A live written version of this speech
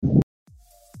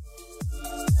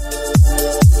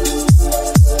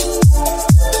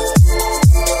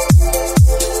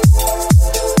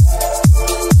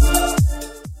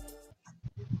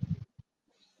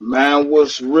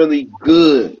What's really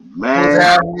good, What's man?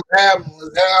 happening? What's happening?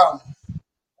 What's happening?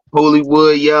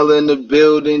 Hollywood yellow in the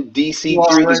building. You DC 3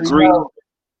 already degrees. know.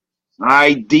 All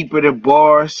right, deeper than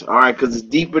bars. All right, because it's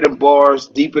deeper than bars,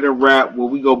 deeper than rap, where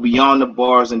we go beyond the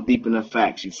bars and deeper than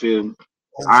facts. You feel me?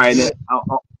 All Let's right, get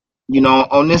it.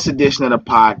 on this edition of the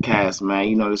podcast,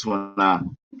 man, this one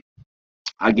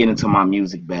I get into my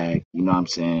music bag. You know what I'm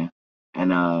saying? And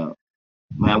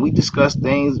man, we discuss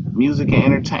things, music and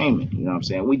entertainment. You know what I'm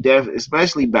saying?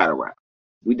 Especially battle rap.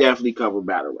 We definitely cover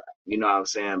battle rap. You know what I'm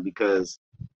saying? Because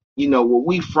where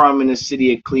we from in the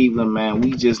city of Cleveland, man,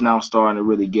 we just now starting to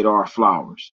really get our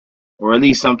flowers, or at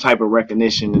least some type of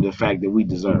recognition of the fact that we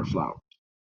deserve flowers.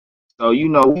 So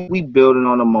we building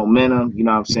on the momentum. You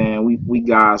know what I'm saying? We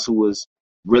guys who was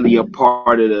really a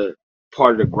part of the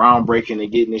groundbreaking and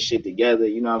getting this shit together.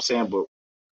 You know what I'm saying? But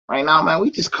right now, man,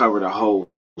 we just cover the whole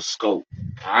scope.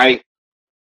 All right,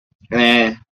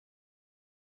 and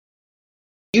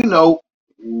you know,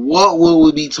 what will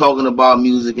we be talking about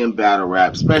music and battle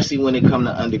rap, especially when it come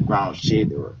to underground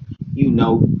shit or,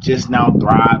 just now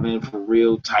thriving for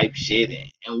real type shit.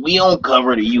 And we don't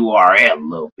cover the URL a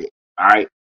little bit. All right.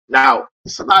 Now,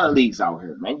 it's a lot of leagues out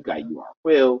here, man. You got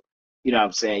URL, you know what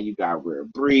I'm saying? You got Rare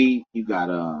Breed, you got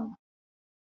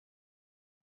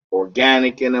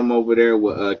Organic in them over there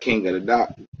with King of the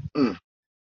Dot.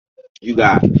 You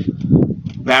got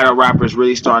battle rappers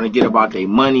really starting to get about their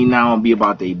money now and be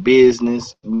about their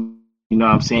business. You know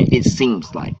what I'm saying? It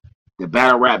seems like the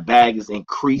battle rap bag is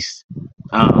increased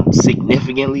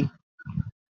significantly,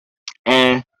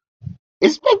 and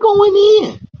it's been going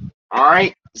in. All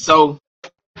right, so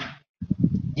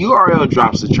URL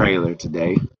drops a trailer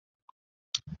today,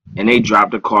 and they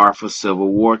dropped a card for Civil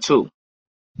War 2.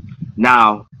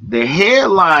 Now, the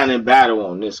headline and battle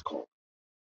on this card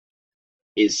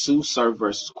is Sue Surf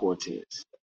versus Cortez.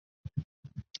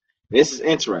 This is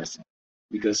interesting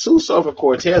because Sue Surf and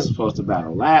Cortez was supposed to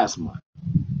battle last month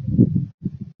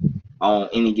on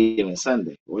any given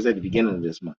Sunday, or was at the beginning of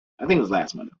this month? I think it was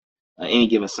last month. Any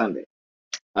given Sunday.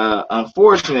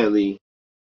 Unfortunately,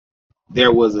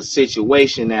 there was a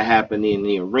situation that happened in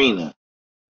the arena,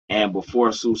 and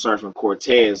before Sue Surf and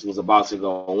Cortez was about to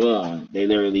go on, they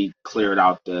literally cleared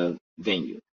out the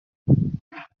venue.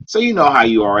 So you know how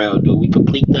URL do. We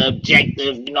complete the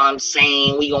objective, you know what I'm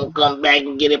saying? We gonna come back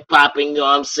and get it popping, you know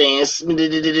what I'm saying?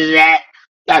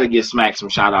 Gotta give Smack some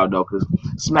shout out though, cause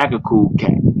Smack a cool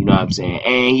cat, you know what I'm saying?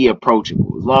 And he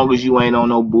approachable. As long as you ain't on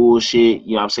no bullshit,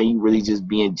 you know what I'm saying? You really just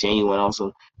being genuine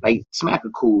also. Like Smack a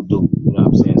cool dude, you know what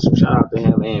I'm saying? So shout out to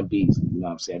him and Beasley, you know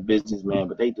what I'm saying? Businessman,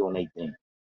 but they doing their thing.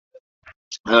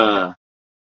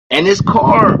 And this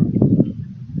card,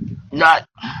 not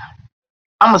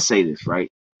I'm gonna say this,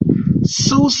 right?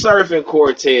 Sue Surf and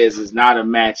Cortez is not a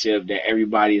matchup that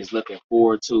everybody is looking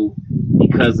forward to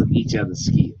because of each other's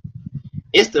skill.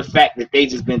 It's the fact that they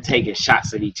just been taking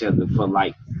shots at each other for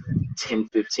like 10,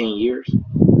 15 years.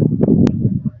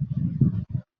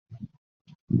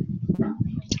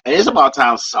 And it's about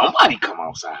time somebody come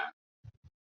outside.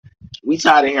 We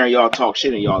tired of hearing y'all talk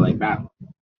shit and y'all ain't battling.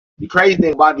 The crazy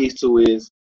thing about these two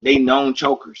is they known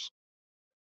chokers.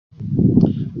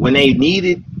 When they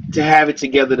needed to have it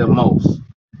together the most,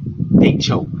 they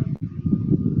choke.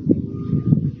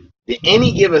 The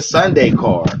Any Given Sunday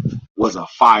card was a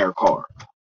fire card.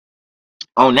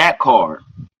 On that card,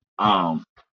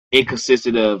 it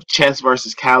consisted of Chess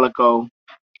versus Calico,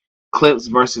 Clips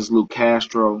versus Luke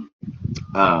Castro,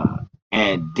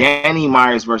 and Danny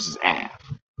Myers versus Av.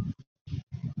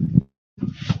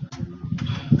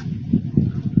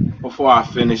 Before I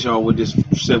finish on with this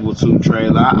Civil 2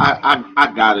 trailer,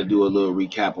 I gotta do a little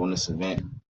recap on this event.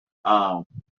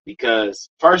 Because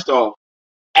first off,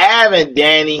 Av and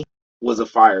Danny was a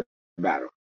fire battle.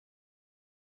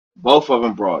 Both of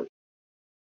them brought it.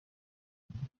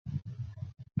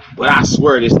 But I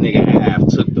swear this nigga Av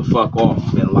took the fuck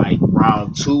off in like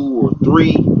round 2 or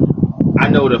 3. I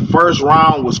know the first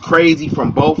round was crazy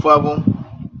from both of them.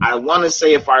 I want to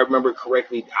say, if I remember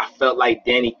correctly, I felt like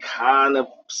Danny kind of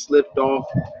slipped off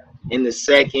in the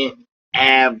second.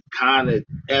 Av kind of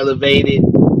elevated.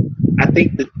 I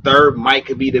think the third might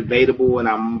could be debatable, and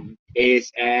I'm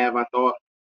edged Av, I thought.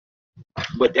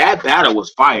 But that battle was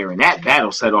fire, and that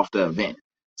battle set off the event.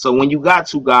 So when you got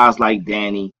two guys like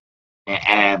Danny and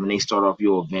Av, and they start off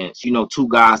your events, two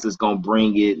guys that's going to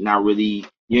bring it, not really,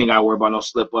 you ain't got to worry about no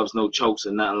slip-ups, no chokes,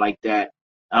 or nothing like that.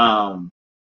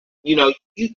 You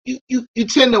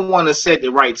tend to want to set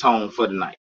the right tone for the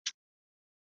night.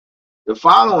 The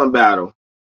following battle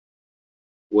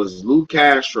was Luke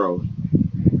Castro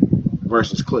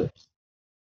versus Clips.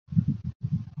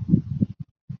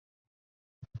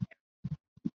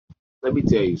 Let me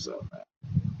tell you something, man.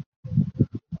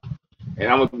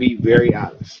 and I'm gonna be very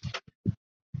honest.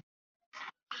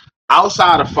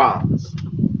 Outside of Fonz,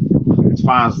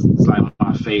 Fonz is like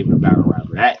my favorite battle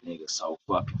rapper. That nigga's so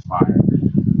fucking fire.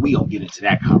 We gonna get into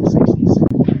that conversation. Is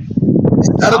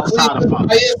that a Outside of Cleveland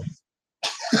Fonz,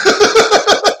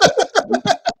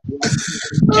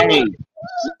 hey,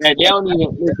 man, they don't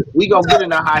even listen. We gonna get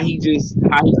into how he just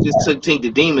took Tink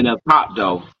the Demon up top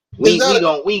though. Is that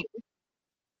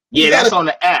Yeah, is that that's a on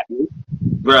the app,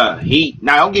 bruh.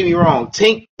 Now don't get me wrong,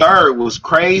 Tink third was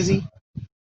crazy,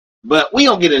 but we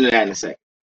gonna get into that in a second.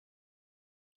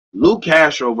 Luke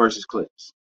Castro versus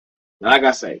Clips. Like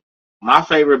I say, my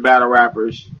favorite battle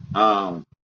rappers from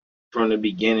the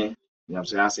beginning. You know what I'm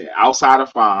saying? I said outside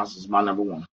of Fonz is my number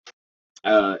one.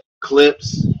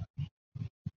 Clips,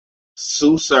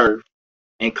 Sue Surf,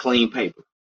 and Clean Paper.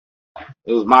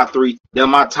 It was my three. They're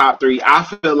my top three. I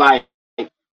feel like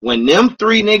when them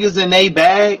three niggas in they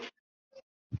bag,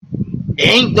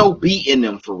 ain't no beating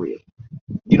them for real.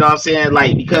 You know what I'm saying?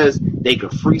 Like, because they could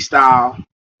freestyle,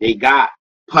 they got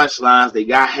punchlines, they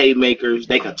got haymakers,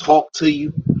 they can talk to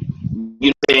you. You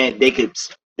know what I'm saying?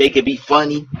 They could be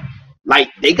funny.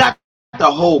 Like, they got the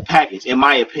whole package, in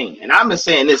my opinion. And I've been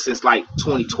saying this since like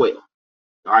 2012.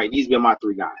 All right, these been my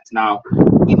three guys. Now,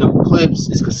 we know Clips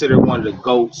is considered one of the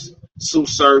GOATs. Sue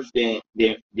Surf, they're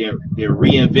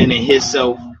reinventing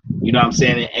himself, you know what I'm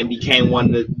saying, and became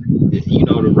one of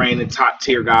the reigning top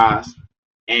tier guys.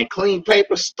 And Clean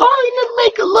Paper starting to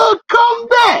make a little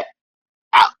comeback.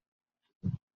 I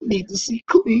need to see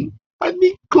Clean. I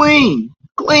need Clean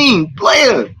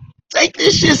player. Take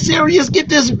this shit serious. Get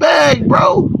this bag,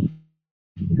 bro.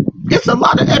 It's a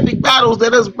lot of epic battles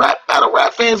that us battle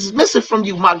rap fans is missing from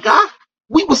you, my guy.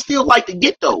 We would still like to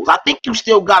get those. I think you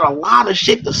still got a lot of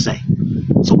shit to say.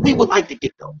 So we would like to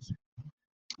get those.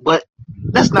 But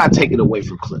let's not take it away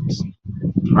from Clips.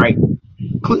 Right?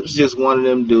 Clips just one of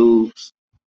them dudes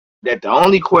that the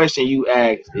only question you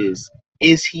ask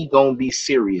is he gonna be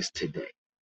serious today?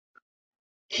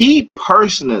 He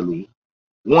personally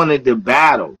wanted to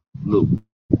battle Lou.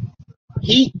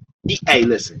 Hey,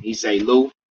 listen, he say, Lou,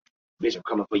 bitch, I'm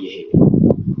coming for your head.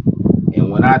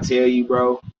 And when I tell you,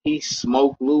 bro, he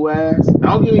smoked Lou ass.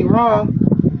 Don't get me wrong,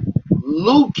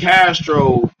 Lou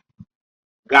Castro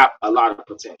got a lot of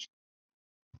potential.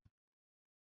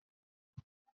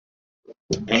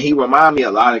 And he remind me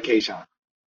a lot of K-Shine.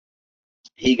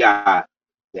 He got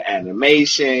the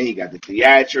animation, he got the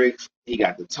theatrics, he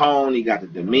got the tone, he got the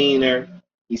demeanor.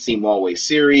 He seemed always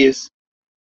serious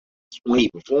when he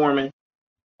performing.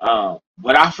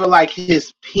 But I feel like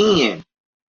his pen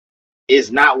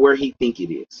is not where he think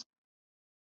it is.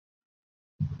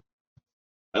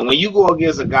 And when you go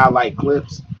against a guy like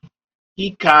Clips,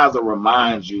 he kind of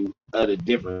reminds you of the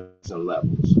difference in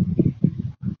levels.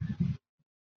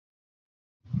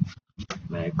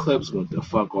 Man, Clips went the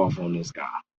fuck off on this guy.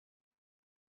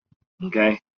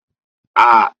 Okay?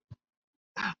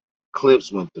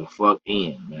 Clips went the fuck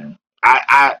in, man.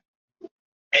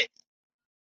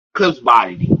 Clips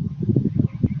bodied him.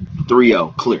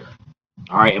 3-0, clear.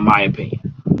 All right, in my opinion.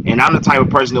 And I'm the type of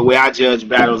person, the way I judge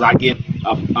battles, I give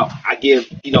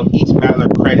each battler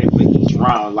credit for each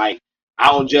round. Like, I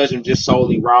don't judge them just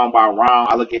solely round by round.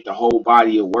 I look at the whole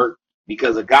body of work,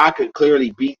 because a guy could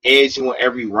clearly beat Edge on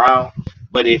every round,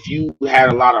 but if you had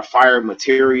a lot of fire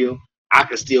material, I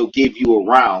could still give you a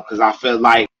round, because I felt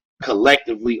like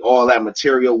collectively all that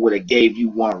material would have gave you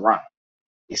one round.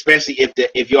 Especially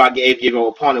if your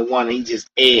opponent won and he just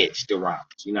edged the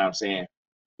rounds. You know what I'm saying?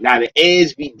 Now the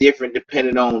edge be different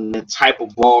depending on the type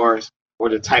of bars or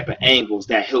the type of angles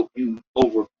that help you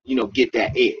get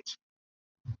that edge.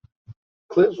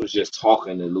 Clips was just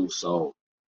talking to Lou Soul.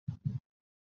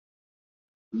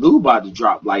 Lou about to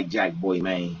drop like Jack Boy,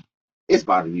 man. It's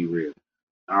about to be real.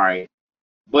 All right.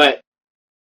 But,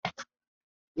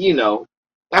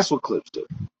 that's what Clips do.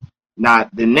 Now,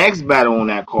 the next battle on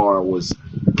that card was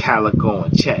Calico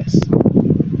and Chess.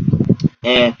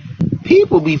 And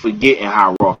people be forgetting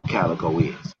how raw Calico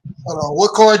is. Hold on.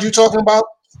 What card you talking about?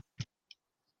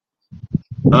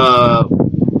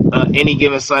 Any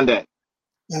given Sunday.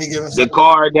 Any given The Sunday.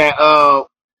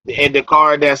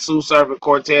 card that Sue Surf and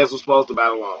Cortez was supposed to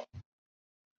battle on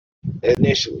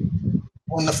initially.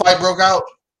 When the fight broke out?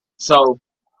 So,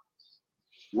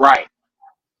 right.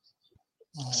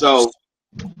 So,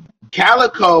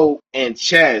 Calico and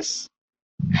Chess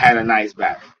had a nice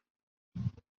battle.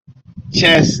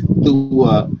 Chess threw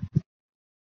up,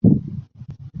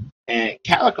 and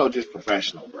Calico just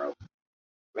professional, bro.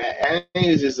 Man, I think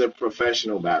he's just a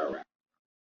professional battle rapper.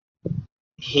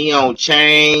 He don't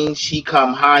change. He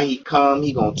come how he come.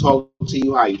 He gonna talk to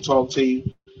you how he talk to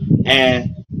you.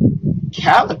 And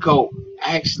Calico,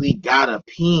 actually got a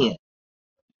pen.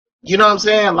 You know what I'm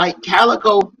saying? Like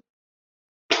Calico,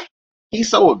 he's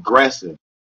so aggressive,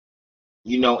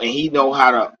 you know, and he know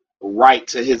how to write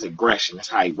to his aggression. That's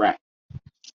how he rap.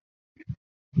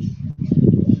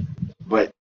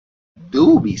 But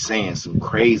dude be saying some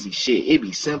crazy shit. It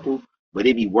be simple, but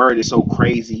it be worded so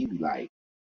crazy. You be like,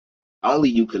 only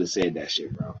you could have said that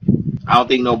shit, bro. I don't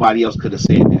think nobody else could have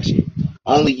said that shit.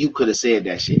 Only you could have said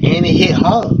that shit, and it hit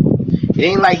home. It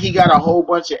ain't like he got a whole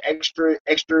bunch of extra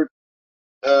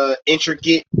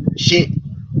intricate shit,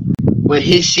 but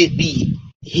his shit be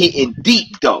hitting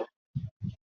deep though.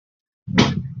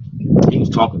 He was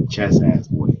talking to Chess ass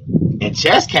boy, and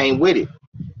Chess came with it.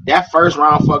 That first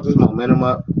round fucked his momentum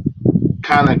up.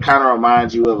 Kind of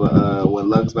reminds you of when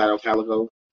Lux battled Calico.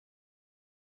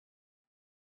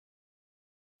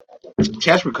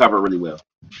 Chess recovered really well,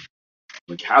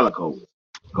 but Calico was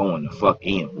going the fuck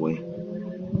in, boy.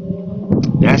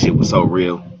 That shit was so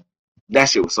real. That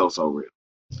shit was so real.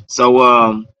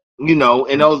 So you know,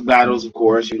 in those battles, of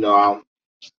course, you know,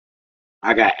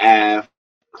 I got Av,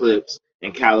 Clips,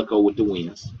 and Calico with the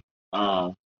wins.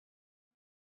 Um,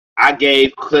 I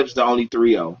gave Clips the only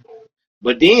 3-0.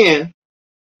 But then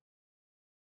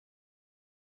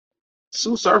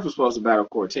Sue Surf was supposed to battle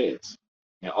Cortez.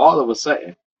 And all of a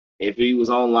sudden, if he was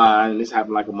online, and this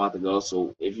happened like a month ago,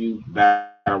 so if you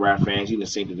battle rap fans, you done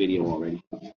seen the video already.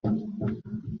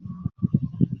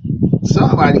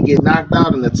 Somebody get knocked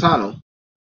out in the tunnel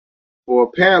for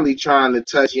apparently trying to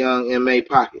touch Young M.A.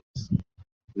 pockets.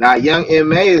 Now, Young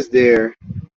M.A. is there.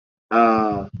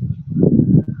 Young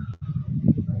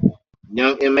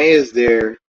M.A. is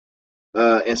there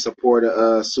in support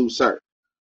of Sue Surf.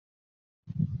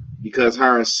 Because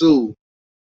her and Sue,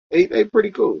 they pretty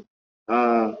cool.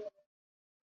 But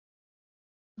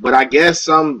I guess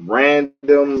some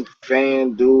random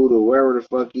fan dude or wherever the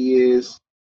fuck he is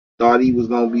thought he was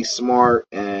gonna be smart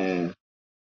and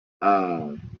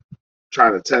try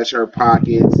to touch her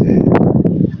pockets,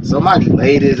 and somebody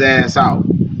laid his ass out.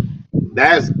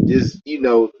 That's just, you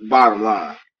know, bottom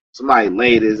line. Somebody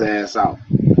laid his ass out.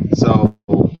 So,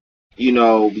 you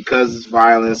know, because it's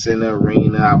violence in the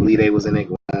arena, I believe they was in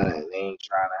England and they ain't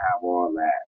trying to have all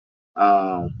that.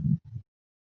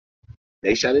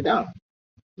 They shut it down.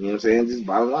 You know what I'm saying? Just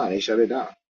bottom line, they shut it down.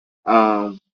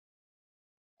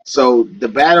 So the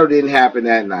battle didn't happen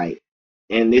that night.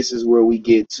 And this is where we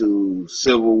get to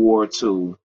Civil War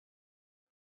II,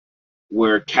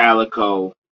 where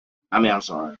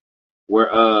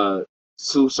where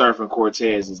Sue Surf and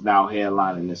Cortez is now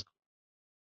headlining this.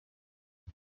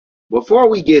 Before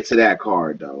we get to that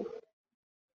card though,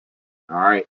 all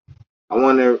right, I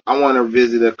wanna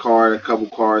visit a couple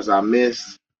cards I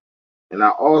missed, and I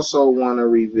also wanna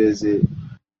revisit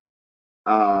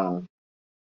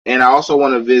and I also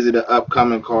want to visit an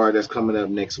upcoming card that's coming up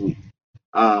next week.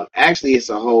 Actually, it's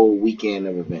a whole weekend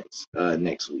of events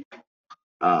next week.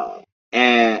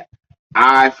 And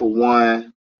I, for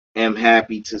one, am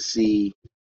happy to see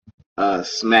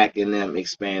Smack and them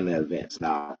expand the events.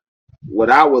 Now,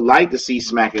 what I would like to see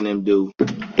Smack and them do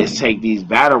is take these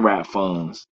battle rap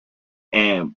funds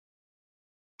and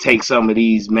take some of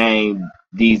these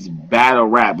battle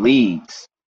rap leagues,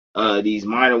 these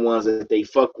minor ones that they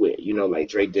fuck with, you know, like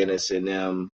Drake Dennis and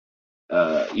them,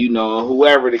 you know,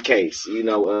 whoever the case, you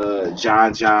know,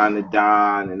 John and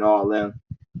Don and all them.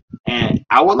 And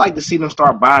I would like to see them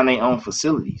start buying their own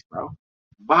facilities, bro.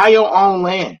 Buy your own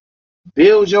land.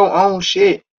 Build your own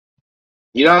shit.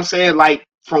 You know what I'm saying? Like,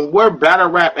 from where battle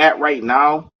rap at right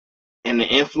now and the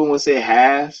influence it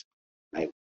has,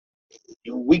 like,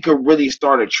 we could really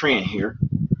start a trend here.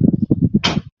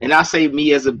 And I say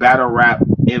me as a battle rap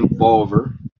involvee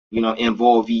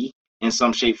in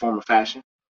some shape, form, or fashion.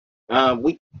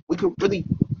 We could really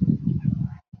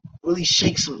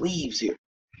shake some leaves here.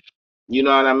 You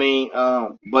know what I mean?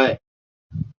 But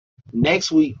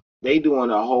next week they doing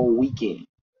a whole weekend.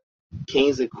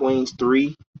 Kings and Queens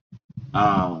 3,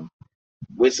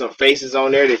 with some faces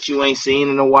on there that you ain't seen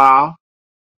in a while.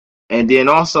 And then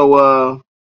also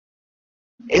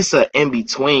it's an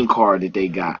in-between card that they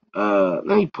got. Let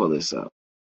me pull this up.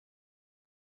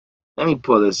 From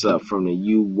the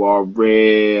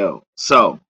URL.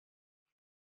 So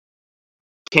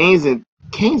Kings and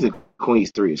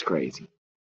Queens 3 is crazy.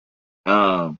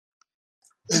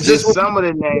 Is just this some of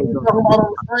the names.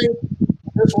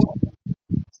 This one?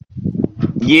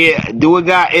 Yeah,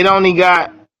 it only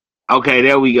got, okay,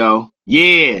 there we go.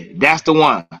 Yeah, that's the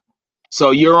one.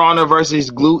 So Your Honor versus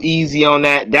Glue Easy on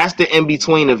that. That's the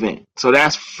in-between event. So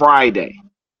that's Friday.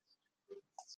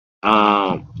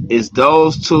 It's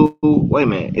those two. Wait a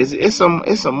minute. It's some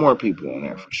more people on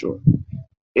there for sure.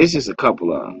 It's just a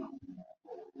couple of them.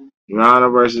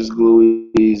 Rihanna versus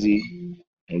Glue Easy,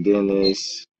 and then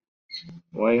it's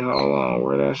wait, hold on,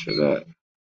 where that shit at?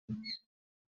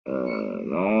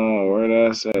 No, where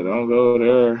that's at? Don't go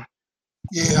there.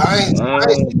 Yeah, I ain't Uh,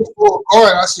 seen the full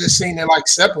card. I just seen it like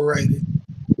separated.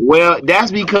 well,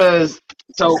 that's because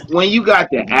so when you got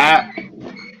the app,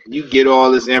 you get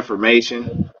all this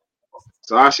information.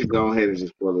 So I should go ahead and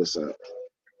just pull this up.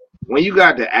 When you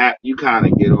got the app, you kind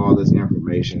of get all this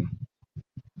information.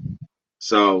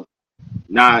 So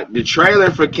now the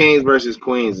trailer for Kings versus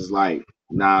Queens is like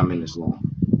 9 minutes long.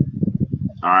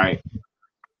 All right.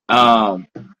 Um,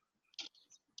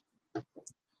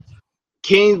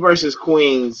 Kings versus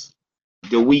Queens,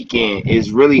 the weekend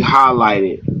is really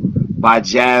highlighted by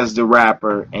Jazz the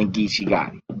Rapper and Geechee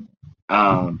Gotti.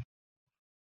 Um,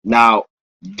 now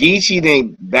Geechee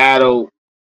then battled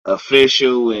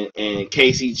Official and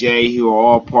KCJ, who are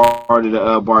all part of the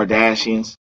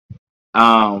Bardashians.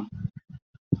 Um,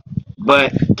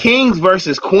 but Kings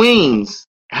versus Queens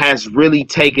has really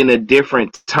taken a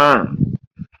different turn.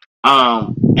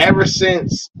 Ever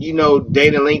since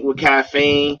they done linked with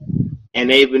Caffeine and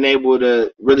they've been able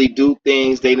to really do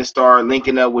things, they done start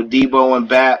linking up with Debo and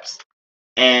Baps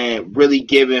and really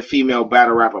giving female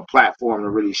battle rap a platform to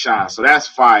really shine. So that's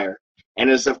fire. And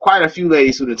there's quite a few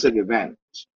ladies who done took advantage.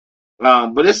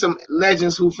 But there's some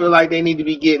legends who feel like they need to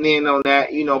be getting in on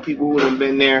that. People who have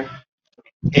been there.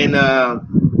 And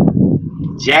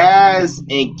Jazz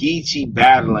and Geechee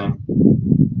battling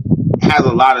has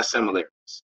a lot of similarities.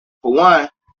 For one,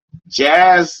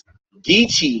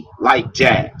 Geechee like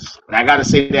Jazz. And I got to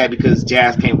say that because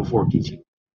Jazz came before Geechee.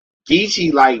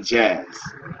 Geechee like Jazz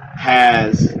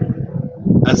has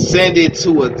ascended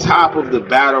to a top of the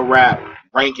battle rap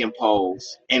ranking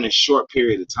polls in a short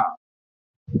period of time.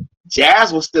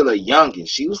 Jazz was still a youngin'.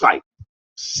 She was like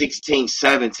 16,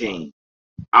 17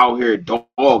 out here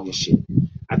dogging shit.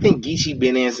 I think Geechee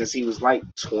been in since he was like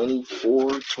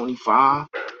 24, 25.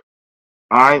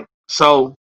 All right.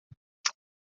 So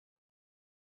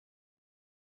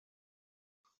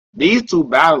these two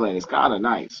battling is kind of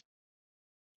nice,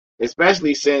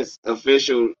 especially since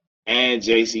Official and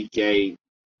JCK,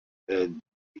 uh,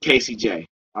 KCJ,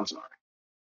 I'm sorry,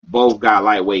 both got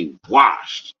lightweight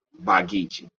washed by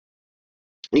Geechee.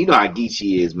 You know how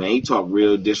Geechee is, man. He talk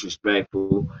real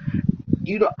disrespectful.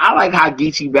 I like how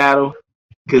Geechee battle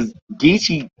because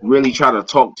Geechee really try to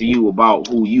talk to you about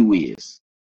who you is.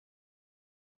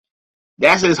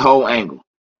 That's his whole angle.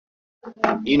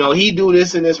 He do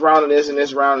this and this round and this and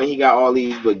this round and he got all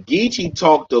these, but Geechee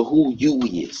talk to who you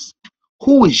is.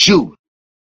 Who is you?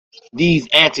 These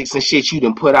antics and shit you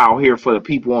done put out here for the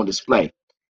people on display.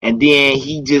 And then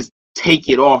he just take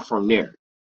it off from there,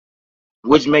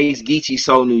 which makes Geechee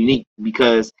so unique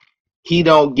because he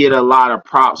don't get a lot of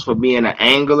props for being an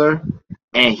angler,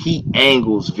 and he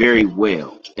angles very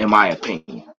well, in my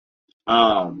opinion.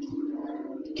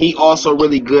 He also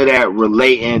really good at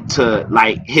relating to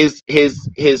like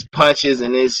his punches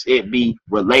and it be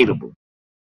relatable.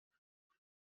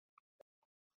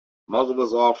 Most of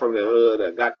us all from the hood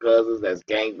that got cousins that's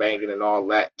gang banging and all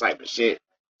that type of shit.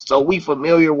 So we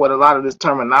familiar with a lot of this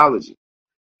terminology.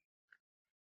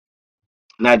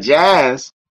 Now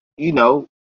Jazz, you know,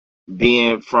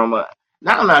 being from a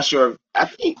now I'm not sure. I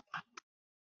think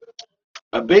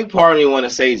a big part of me want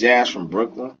to say Jazz from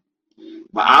Brooklyn,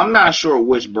 but I'm not sure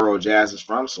which borough Jazz is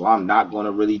from, so I'm not going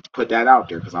to really put that out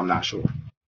there because I'm not sure.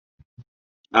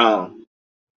 Um,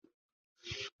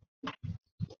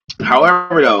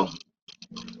 However, though,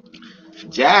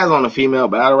 Jazz on the female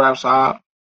battle rap side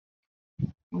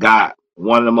got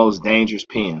one of the most dangerous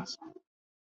pens.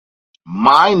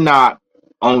 My knock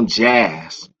on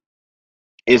Jazz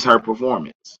is her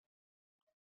performance.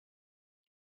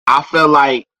 I feel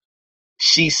like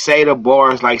she say the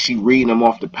bars like she reading them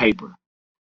off the paper,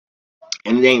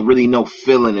 and it ain't really no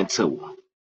feeling into her.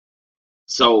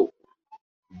 So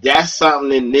that's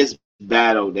something in this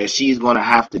battle that she's gonna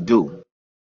have to do.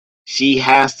 She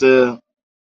has to.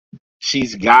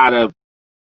 She's gotta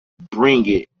bring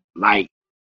it like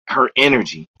her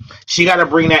energy. She gotta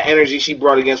bring that energy she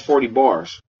brought against 40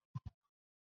 bars.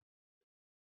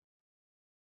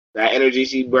 That energy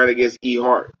she brought against E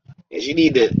Hart. And she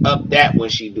need to up that when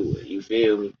she do it. You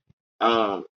feel me?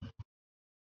 Um,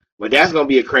 but that's gonna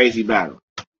be a crazy battle.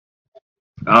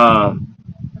 Um,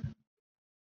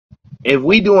 if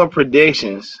we doing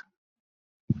predictions,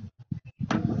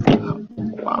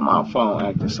 why my phone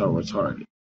acting so retarded?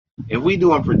 If we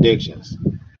doing predictions,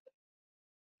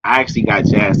 I actually got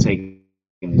Jazz taking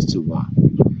this 2-1.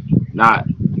 Not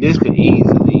this could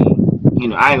easily,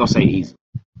 I ain't gonna say easy,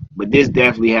 but this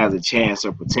definitely has a chance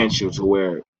or potential to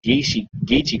where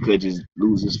Geechee could just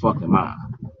lose his fucking mind.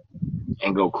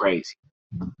 and go crazy.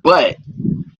 But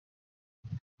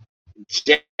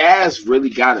Jazz really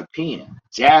got a pen.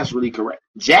 Jazz really correct.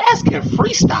 Jazz can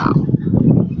freestyle.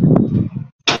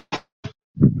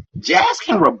 Jazz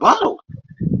can rebuttal.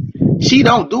 She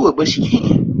don't do it, but she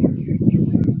can.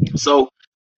 So,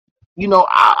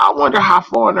 I wonder how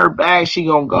far in her bag she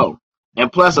gonna go.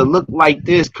 And plus, a look like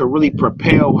this could really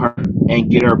propel her and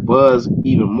get her buzz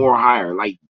even more higher.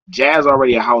 Like Jazz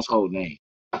already a household name.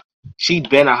 She's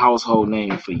been a household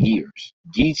name for years.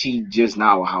 Geechee just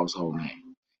now a household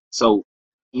name. So,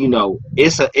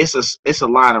 it's a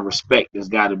line of respect that's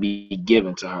got to be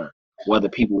given to her, whether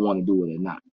people want to do it or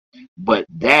not. But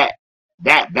that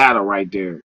battle right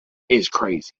there is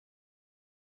crazy.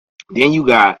 Then you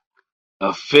got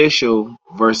official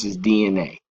versus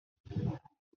DNA.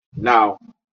 Now,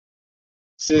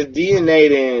 since DNA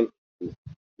then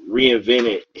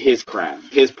reinvented his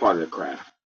craft, his part of the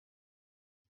craft,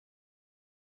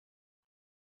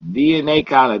 DNA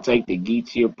kind of take the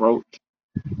Geechee approach,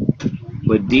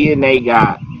 but DNA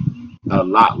got a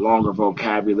lot longer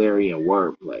vocabulary and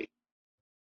wordplay.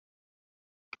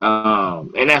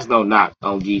 And that's no knock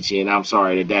on Geechee, and I'm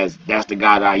sorry that's the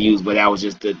guy that I use, but that was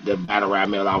just the battle rap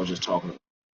mail I was just talking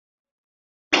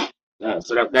about.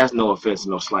 So that's no offense,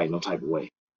 no slight, no type of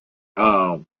way.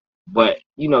 Um, but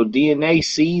DNA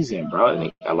season, bro.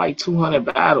 They got like 200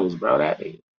 battles, bro. That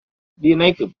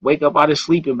DNA could wake up out of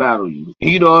sleep and battle you.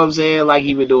 You know what I'm saying? Like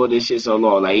he been doing this shit so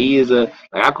long. Like he is like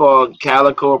I call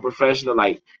Calico a professional.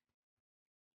 Like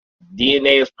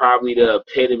DNA is probably the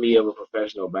epitome of a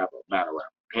professional battle rapper.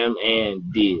 Him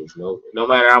and Diz. No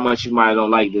matter how much you might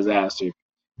don't like Disaster,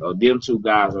 them two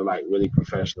guys are like really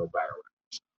professional battle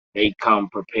rappers. They come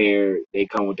prepared. They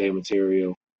come with their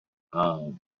material,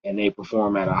 and they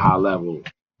perform at a high level.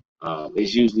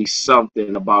 It's usually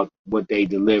something about what they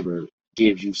deliver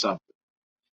gives you something.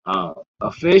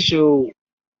 Official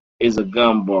is a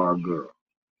gun bar girl,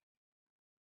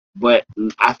 but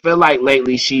I feel like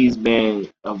lately she's been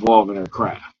evolving her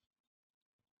craft.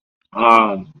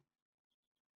 Um,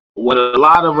 what a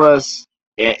lot of us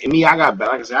and me, like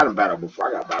I said, I done battled before.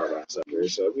 I got battle rap up here.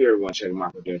 So if you ever want to check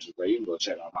my credentials, right, you can go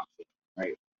check out my video,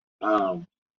 right? Um,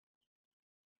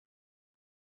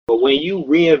 but when you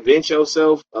reinvent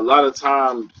yourself, a lot of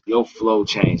times your flow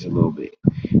changes a little bit.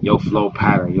 Your flow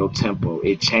pattern, your tempo,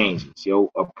 it changes. Your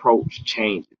approach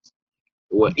changes.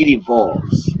 Well, it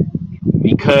evolves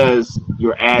because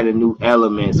you're adding new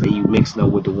elements and you mixing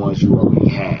them with the ones you already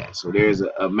had. So there's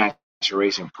a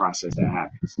maturation process that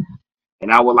happens.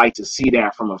 And I would like to see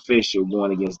that from Official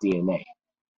going against DNA.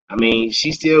 I mean,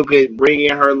 she still could bring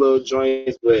in her little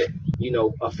joints, but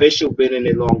Official been in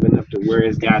it long enough to where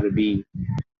it's got to be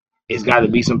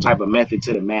some type of method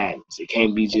to the madness. It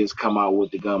can't be just come out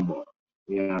with the gumball.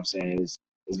 You know what I'm saying?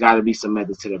 It's got to be some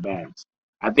method to the madness.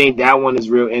 I think that one is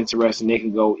real interesting. It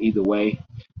can go either way.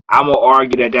 I'm gonna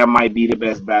argue that might be the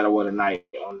best battle of the night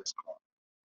on this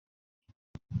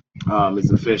card.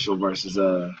 It's Official versus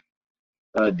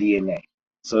DNA.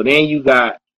 So then you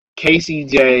got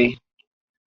KCJ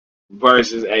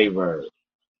versus Averb.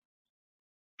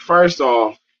 First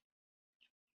off,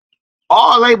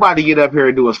 all they about to get up here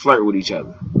and do is flirt with each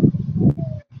other.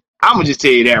 I'm gonna just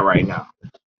tell you that right now.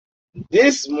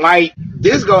 This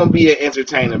gonna be an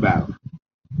entertaining battle.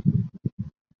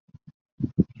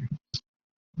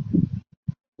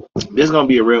 This is gonna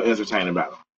be a real entertaining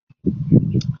battle.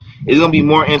 It's gonna be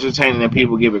more entertaining than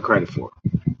people give it credit for.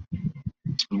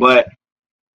 But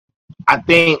I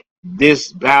think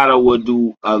this battle will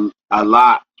do a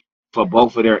lot for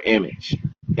both of their image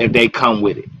if they come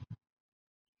with it.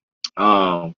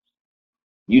 Um,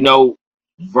 you know,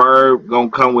 Verb gonna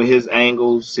come with his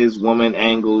angles, his woman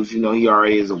angles. He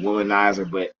already is a womanizer,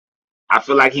 but I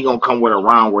feel like he gonna come with a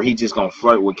round where he just gonna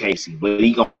flirt with Casey, but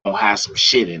he gonna have some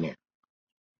shit in there.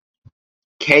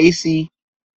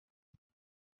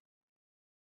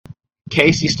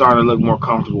 Casey starting to look more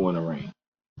comfortable in the ring,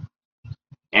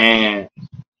 and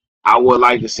I would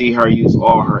like to see her use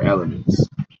all her elements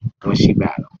when she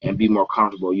battle and be more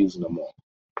comfortable using them all.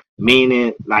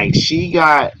 Meaning, like she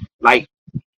got like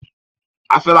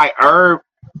I feel like Verb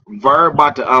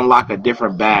about to unlock a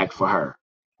different bag for her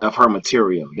of her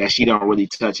material that she don't really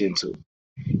touch into.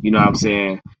 You know what I'm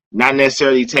saying? Not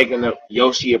necessarily taking the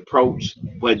Yoshi approach,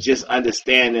 but just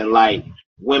understanding like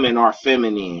women are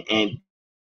feminine and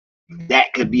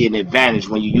that could be an advantage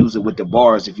when you use it with the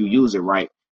bars if you use it right,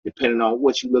 depending on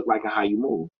what you look like and how you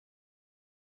move.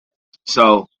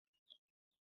 So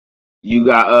you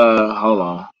got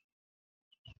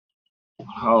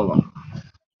hold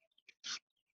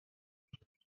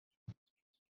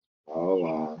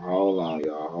on, hold on,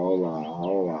 y'all, hold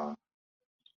on.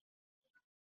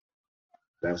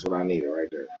 That's what I needed right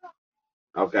there.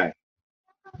 Okay.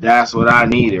 That's what I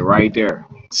needed right there.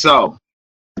 So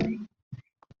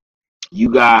you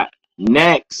got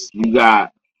next, you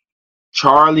got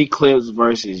Charlie Clips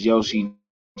versus Yoshi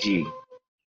G.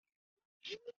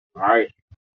 All right.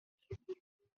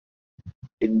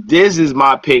 This is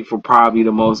my pick for probably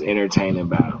the most entertaining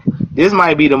battle. This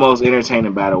might be the most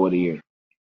entertaining battle of the year.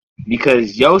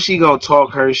 Because Yoshi gonna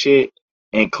talk her shit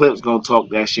and Clips gonna talk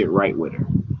that shit right with her.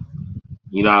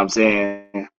 You know what I'm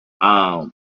saying?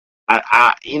 Um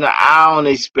I don't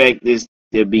expect this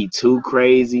to be too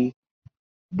crazy,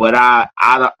 but I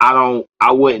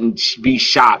wouldn't be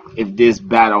shocked if this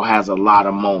battle has a lot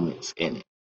of moments in it.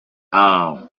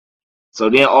 Um, so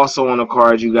then also on the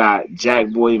card you got Jack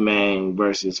Boy Man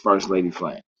versus First Lady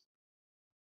Flame.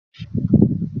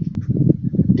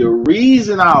 The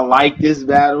reason I like this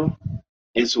battle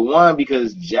is for one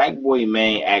because Jack Boy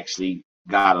Man actually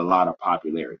got a lot of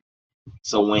popularity.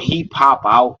 So when he pop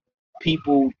out,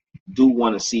 people do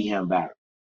want to see him battle.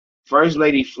 First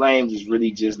Lady Flames is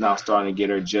really just now starting to get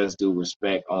her just due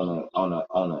respect on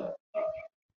a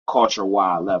culture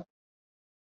wide level.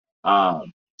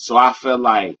 So I feel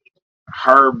like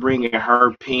her bringing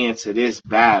her pen to this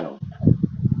battle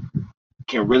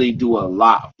can really do a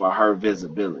lot for her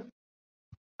visibility.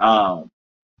 Um,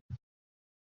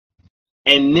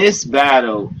 in this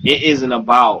battle, it isn't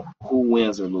about who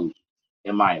wins or loses,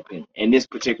 in my opinion. In this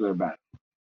particular battle,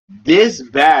 this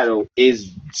battle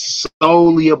is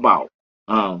solely about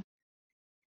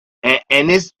and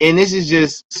this is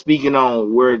just speaking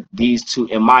on where these two,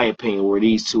 in my opinion, where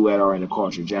these two at are in the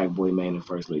culture, Jack Boy Man and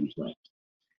First Lady Flame.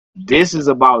 This is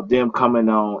about them coming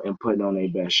on and putting on their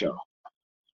best show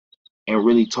and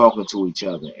really talking to each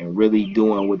other and really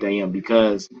doing what they am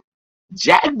because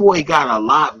Jack Boy got a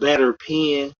lot better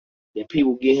pen than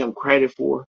people give him credit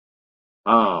for.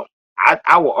 Um,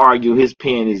 I will argue his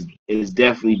pen is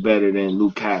definitely better than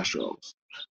Luke Castro's.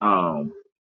 Um,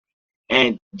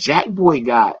 and Jack Boy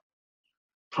got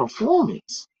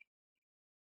performance,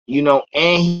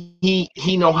 and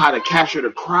he know how to capture the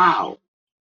crowd.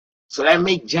 So that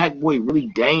make Jack Boy really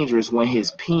dangerous when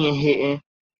his pen hitting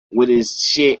with his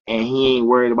shit and he ain't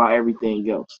worried about everything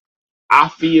else. I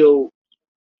feel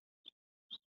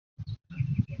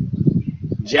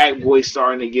Jack Boy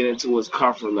starting to get into his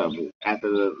comfort level after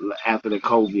the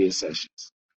COVID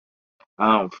sessions.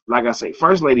 Like I say,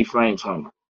 First Lady Flames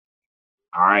hungry.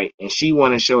 All right, and she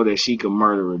want to show that she can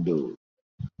murder a dude.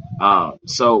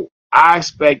 So I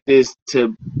expect this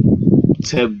to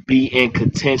be in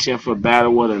contention for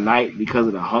Battle of the Night because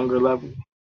of the hunger level.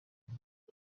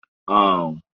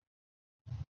 Um,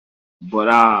 but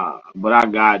I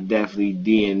got definitely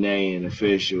DNA and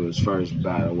official as first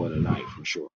Battle of the Night for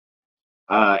sure.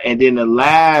 And then the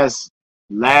last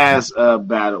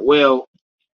battle, well,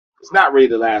 it's not really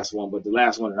the last one, but the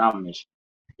last one that I'm mentioning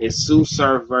is Sue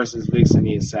Surf versus Vixen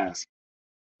the Assassin.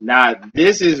 Now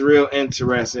this is real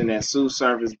interesting that Sue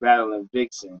Surf is battling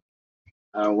Vixen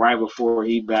right before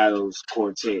he battles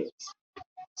Cortez.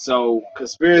 So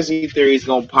conspiracy theories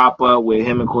gonna pop up with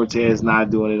him and Cortez not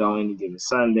doing it on any given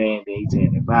Sunday, and then he's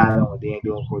in the battle, and then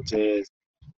doing Cortez.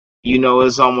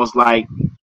 It's almost like,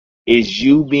 is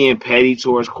you being petty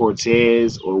towards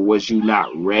Cortez, or was you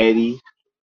not ready?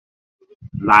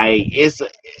 Like it's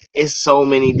so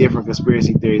many different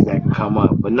conspiracy theories that can come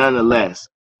up, but nonetheless,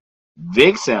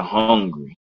 Vixen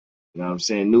hungry. You know what I'm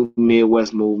saying? New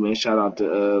Midwest movement. Shout out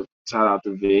to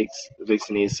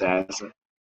Vixen the Assassin.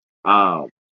 Um,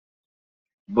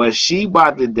 but she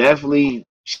about to definitely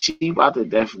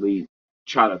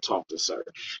try to talk to Surf.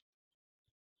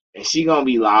 And she gonna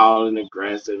be loud and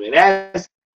aggressive. And that's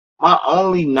my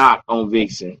only knock on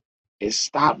Vixen is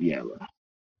stop yelling.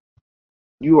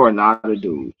 You are not a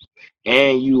dude.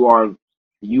 And you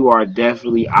are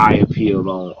definitely eye appeal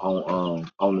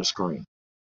on the screen.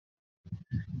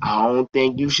 I don't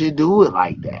think you should do it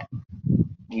like that.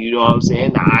 You know what I'm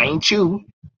saying? Now, I ain't you.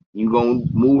 You gonna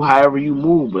move however you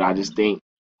move, but I just think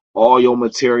all your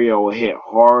material will hit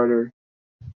harder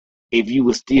if you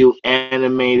were still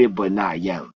animated but not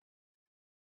yelling.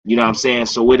 You know what I'm saying?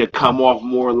 So it'll come off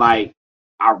more like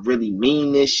I really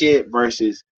mean this shit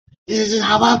versus this is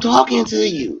how I'm talking to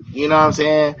you. You know what I'm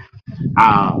saying?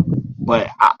 But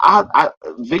I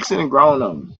Vixen and grown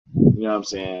on me. You know what I'm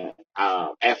saying?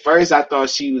 At first I thought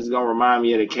she was gonna remind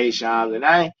me of the K-Shine,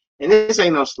 and this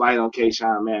ain't no slight on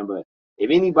K-Shine, man. But if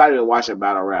anybody that watched a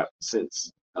battle rap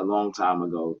since a long time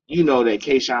ago, you know that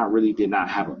K-Shine really did not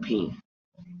have a pen.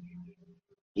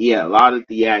 He had a lot of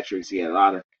theatrics. He had a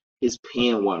lot of his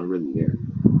pen wasn't really there.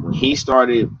 When he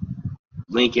started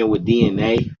linking with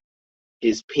DNA,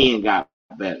 his pen got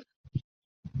better.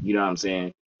 You know what I'm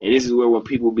saying? And this is where when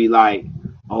people be like,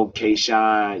 okay,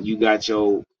 Sean, you got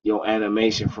your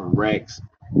animation from Rex,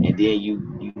 and then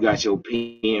you got your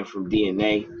pen from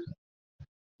DNA.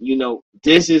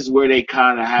 This is where they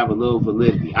kind of have a little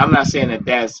validity. I'm not saying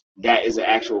that is an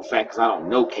actual fact because I don't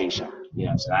know K-Sean.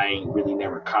 So I ain't really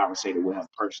never conversated with him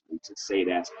personally to say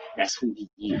that's who he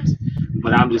is.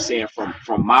 But I'm just saying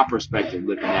from my perspective,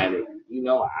 looking at it,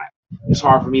 it's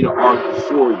hard for me to argue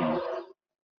for you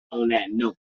on that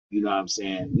note. You know what I'm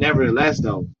saying? Nevertheless,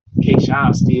 though,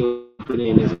 K-Sean still put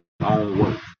in his own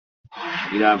work.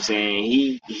 You know what I'm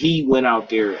saying? He went out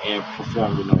there and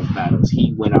performed in those battles.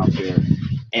 He went out there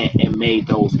and made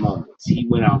those moments. He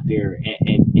went out there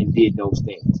and did those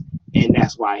things. And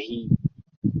that's why he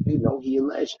a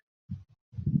legend.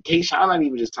 K-Sean not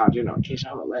even just top general.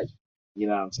 K-Sean a legend. You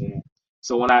know what I'm saying?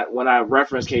 So when I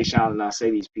reference K-Sean and I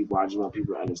say these people, I just want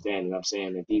people to understand that I'm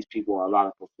saying that these people are a lot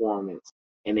of performance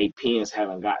and they pens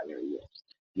haven't gotten there yet.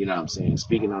 You know what I'm saying?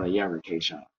 Speaking on a younger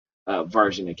K-Sean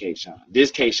version of K-Sean.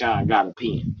 This K-Sean got a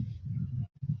pen.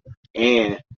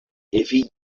 And if he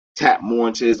tapped more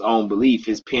into his own belief,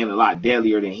 his pen a lot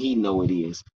deadlier than he know it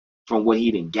is from what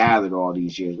he done gathered all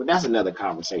these years. But that's another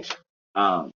conversation.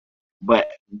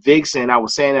 But Vixen, I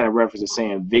was saying that in reference to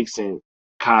saying Vixen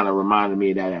kind of reminded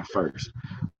me of that at first.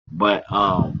 But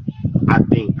I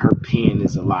think her pen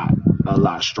is a lot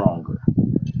stronger.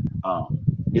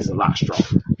 Is a lot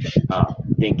stronger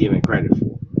than given credit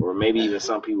for. Or maybe even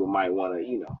some people might want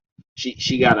to,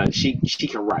 she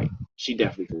can write. She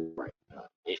definitely can write.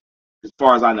 As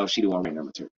far as I know, she the one writing her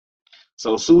material.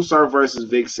 So Sue Surf versus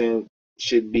Vixen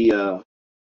should be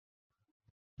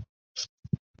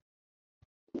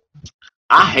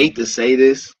I hate to say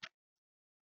this,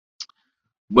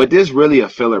 but this really a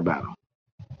filler battle.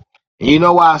 And you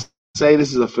know why I say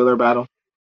this is a filler battle?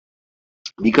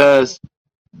 Because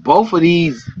both of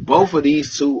these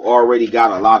two already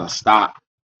got a lot of stock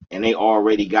and they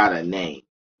already got a name.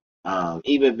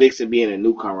 Even Vixen being a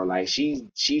newcomer, like she's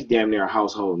damn near a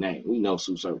household name. We know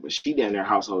Sue Surf, but she damn near a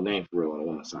household name for real on the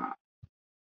woman's side.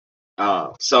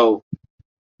 So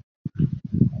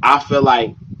I feel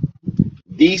like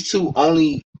these two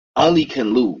only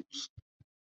can lose.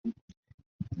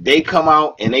 They come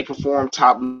out and they perform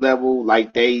top level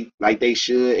like they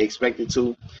should expect it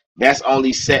to. That's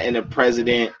only setting the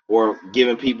precedent or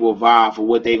giving people a vibe for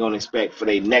what they're gonna expect for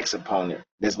their next opponent.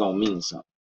 That's gonna mean something.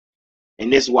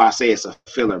 And this is why I say it's a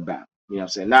filler battle. You know what I'm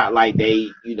saying? Not like they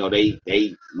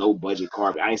low budget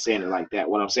card. I ain't saying it like that.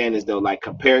 What I'm saying is though, like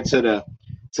compared to the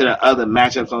other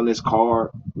matchups on this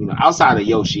card, outside of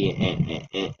Yoshi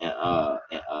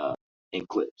and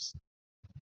Clips.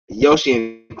 Yoshi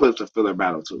and Clips are filler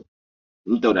battle too.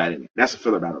 You throw that in there. That's a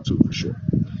filler battle too for sure.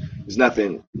 There's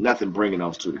nothing bringing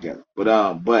those two together.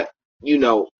 But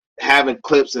having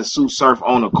Clips and Sue Surf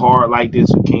on a card like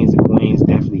this with Kings and Queens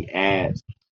definitely adds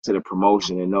to the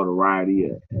promotion and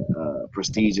notoriety,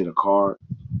 prestige of the card.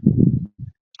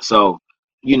 So,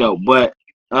 but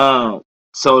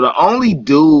so the only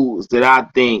dudes that I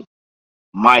think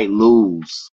might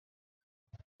lose,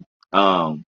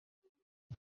 well,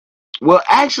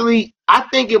 actually, I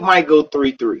think it might go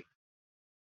 3-3.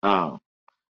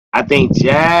 I think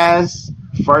Jazz,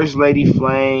 First Lady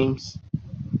Flames.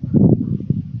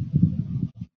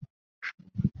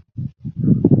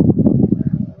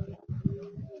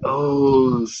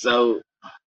 Oh, so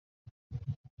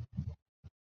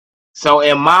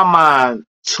in my mind,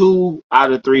 2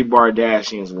 out of 3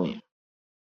 Bardashians win.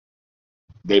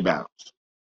 They battle.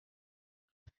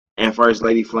 And First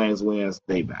Lady Flames wins,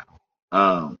 they battle.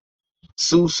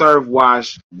 Sue Surf,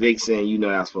 Wash, Vixen,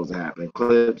 that's supposed to happen.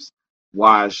 Clips,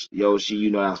 Wash,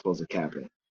 Yoshi, that's supposed to happen.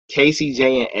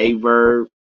 KCJ and A-Verb,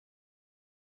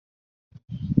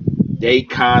 they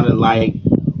kind of like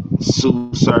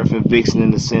Sue Surf and Vixen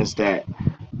in the sense that,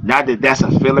 not that that's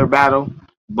a filler battle,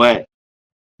 but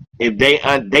if they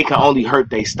can only hurt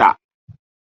they stop.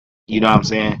 You know what I'm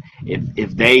saying?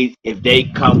 If they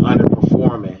come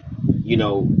underperforming,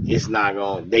 it's not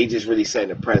going. They just really set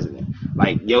the precedent.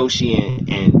 Like Yoshi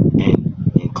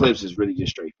and Clips is really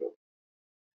just straightforward.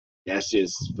 That's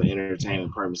just for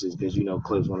entertainment purposes because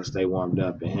Clips want to stay warmed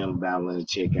up and him battling a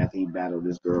chick after he battled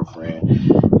his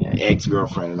girlfriend,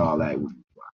 ex-girlfriend, and all that.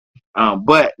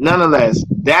 But nonetheless,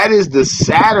 that is the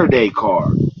Saturday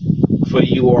card for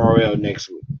URL next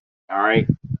week. All right.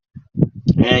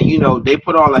 And they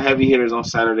put all the heavy hitters on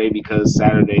Saturday because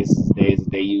Saturdays days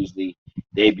they usually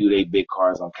debut their big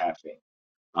cards on Caffeine.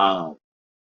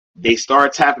 They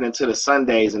start tapping into the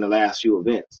Sundays in the last few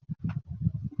events.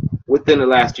 Within the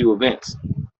last few events.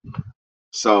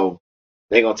 So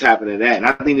they're gonna tap into that. And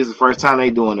I think this is the first time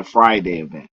they doing the Friday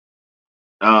event.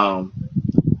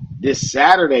 This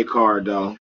Saturday card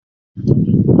though.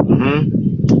 hmm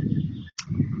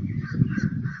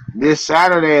This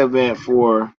Saturday event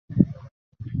for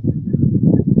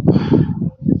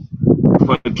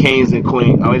the Kings and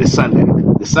Queens. I mean, it's Sunday.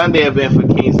 The Sunday event for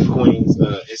Kings and Queens.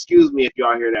 Excuse me if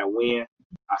y'all hear that wind.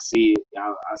 I see it.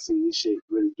 I see this shit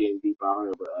really getting deep out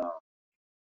here. But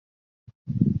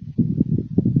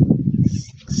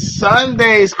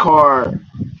Sunday's card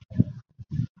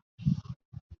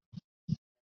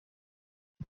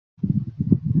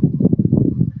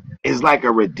is like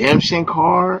a redemption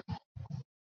card.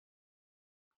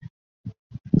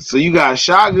 So you got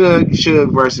Shotgun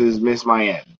Suge versus Miss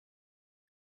Miami.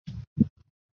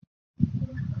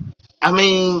 I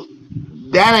mean,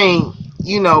 that ain't,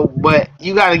 but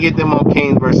you got to get them on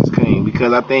Kings versus King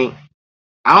because I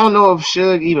don't know if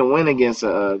Suge even went against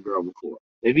a girl before.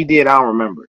 If he did, I don't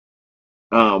remember.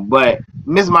 But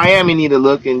Miss Miami need to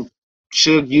look, and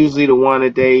Suge usually the one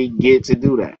that they get to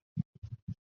do that.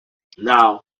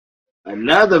 Now,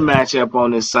 another matchup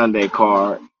on this Sunday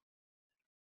card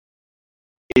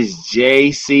is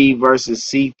JC versus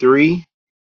C3.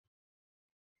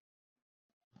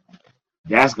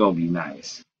 That's gonna be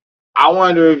nice. I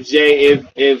wonder if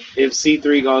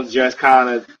C3 gonna dress kind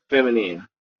of feminine.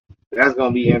 That's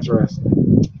gonna be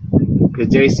interesting because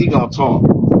JC gonna talk.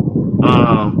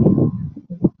 Um,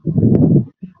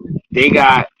 they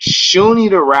got Shuni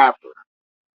the rapper.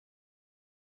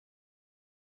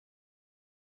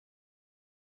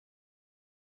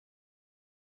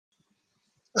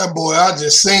 That boy, I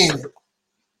just seen it.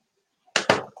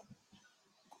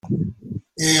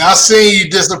 Yeah, I seen you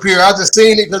disappear. I just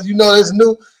seen it because there's a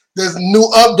new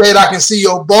update. I can see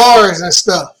your bars and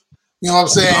stuff. You know what I'm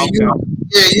saying?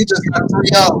 Okay. You just got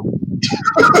 3-0.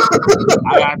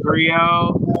 I got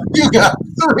 3-0. You got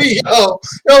 3-0.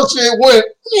 Your shit went,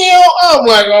 I'm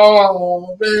like,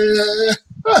 oh man.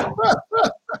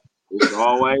 It's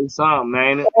always something,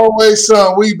 ain't it? Always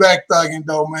son, we back thugging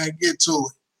though, man. Get to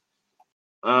it.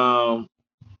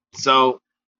 So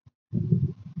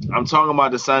I'm talking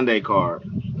about the Sunday card.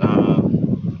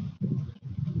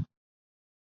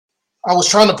 I was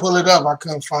trying to pull it up, I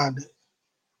couldn't find it.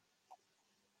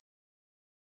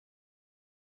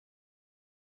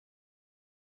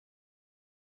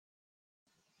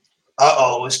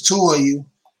 It's two of you.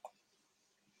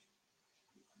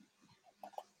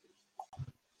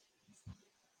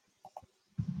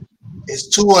 It's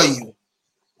two of you.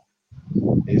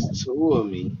 It's two of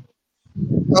me.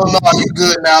 No, you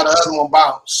good now. The other one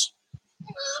bounced.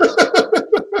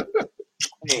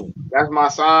 Hey, that's my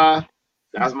sign.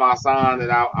 That's my sign that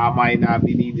I might not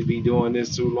need to be doing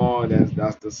this too long.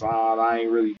 That's the sign. I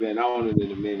ain't really been on it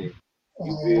in a minute.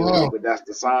 You feel me? But that's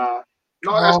the sign.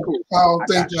 No, that's cool. I don't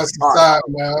think got you. that's the sign,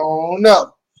 man. I don't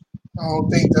know. I don't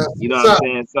think that's You know the what I'm sign.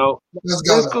 saying? So Let's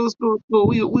go. it's cool.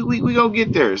 We gonna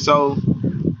get there. So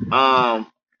um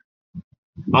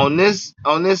on this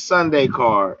Sunday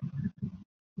card,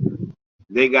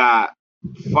 they got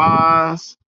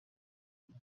Fonz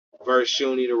versus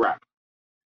Shuni the rapper.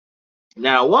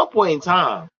 Now, at one point in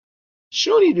time,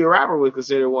 Shuni the rapper was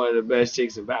considered one of the best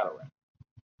chicks in battle rap.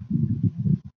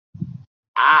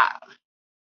 I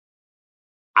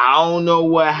I don't know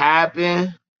what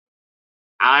happened.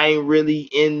 I ain't really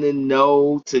in the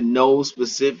know to know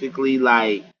specifically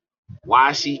like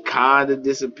why she kinda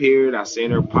disappeared. I seen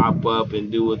her pop up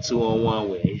and do a 2-on-1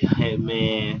 with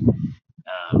Hitman.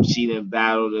 She done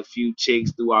battled a few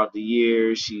chicks throughout the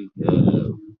years. She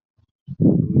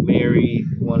married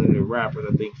one of the rappers,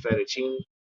 I think Fettuccine.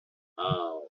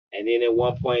 And then at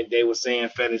one point they were saying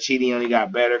Fettuccine only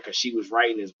got better because she was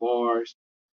writing his bars.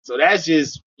 So that's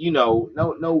just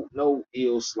no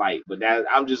ill slight, but that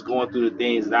I'm just going through the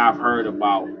things that I've heard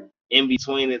about in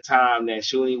between the time that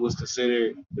Shuni was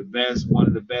considered one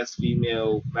of the best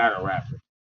female battle rappers,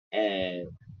 and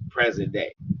present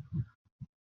day.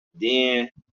 Then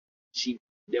she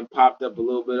then popped up a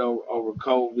little bit over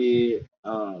COVID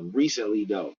recently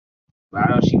though. But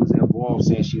I know she was involved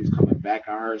saying she was coming back.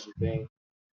 I heard some things.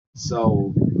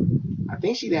 So I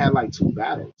think she had like 2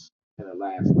 battles in the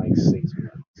last like 6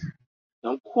 months.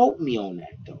 Don't quote me on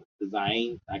that though, because I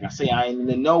ain't like I say I ain't in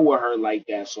the know with her like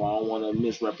that, so I don't want to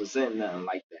misrepresent nothing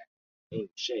like that. Ain't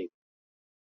shape.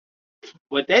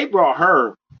 But they brought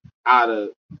her out of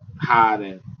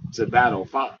hiding to battle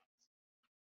fine.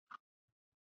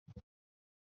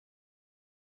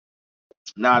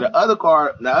 Now the other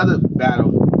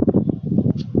battle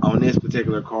on this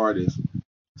particular card is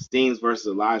Steams versus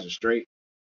Elijah Straight.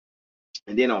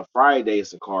 And then on Friday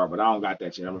it's a card, but I don't got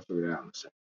that yet. I'm gonna figure it out in a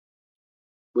second.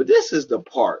 But this is the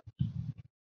part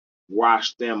where I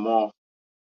stem off,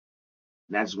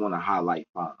 and I just want to highlight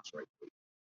Fonz right quick.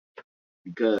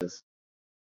 because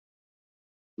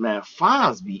man,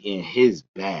 Fonz be in his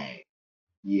bag.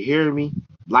 You hear me?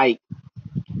 Like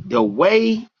the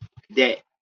way that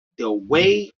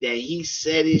he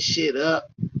set his shit up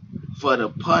for the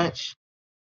punch,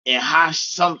 and how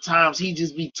sometimes he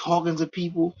just be talking to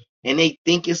people and they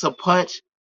think it's a punch,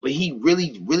 but he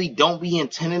really don't be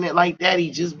intending it like that. He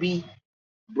just be,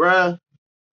 bruh.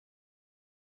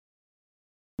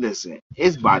 Listen,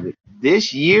 it's about it.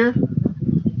 This year,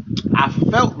 I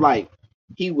felt like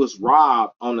he was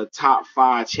robbed on the top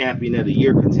 5 champion of the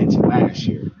year contention last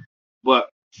year. But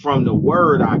from the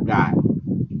word I got,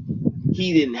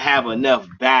 he didn't have enough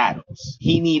battles.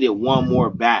 He needed one more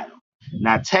battle.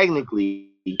 Now, technically,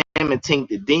 him and Tink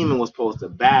the Demon was supposed to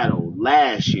battle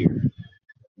last year,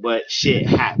 but shit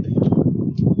happened.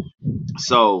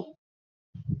 So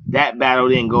that battle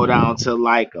didn't go down till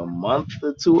like a month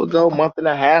or two ago, month and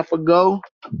a half ago.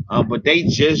 But they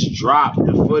just dropped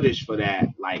the footage for that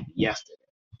like yesterday,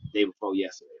 day before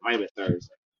yesterday. It might have been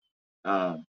Thursday.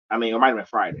 It might have been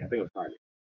Friday. I think it was Friday.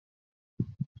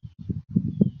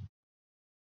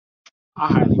 I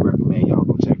highly recommend y'all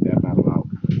go check that battle out.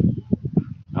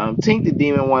 Tink the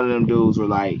Demon, one of them dudes were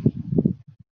like,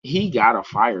 he got a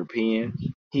fire pen.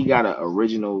 He got an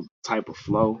original type of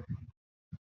flow,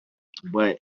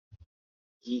 but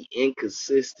he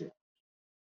inconsistent.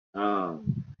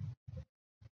 Um,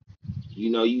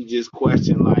 you just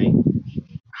question like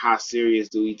how serious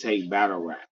do he take battle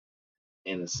rap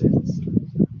in a sense.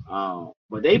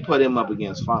 But they put him up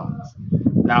against Fonz.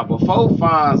 Now before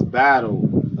Fonz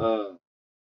battled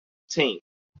Tink,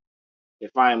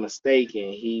 if I'm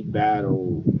mistaken, he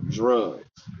battled Drugs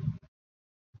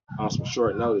on some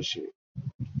short notice shit.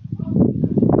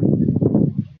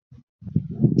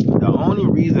 The only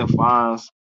reason Fonz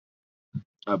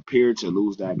appeared to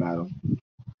lose that battle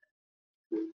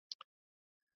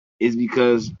is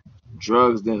because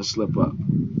Drugs didn't slip up.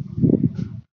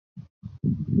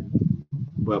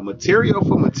 But material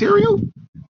for material,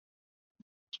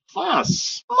 Fonz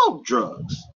smoked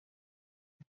Drugs.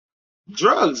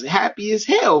 Drugs happy as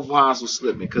hell Fonz was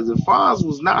slipping. Because if Fonz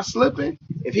was not slipping,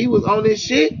 if he was on this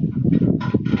shit,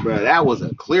 bro, that was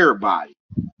a clear body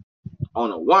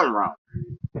on a 1 round.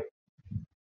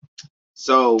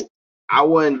 So I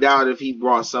wouldn't doubt if he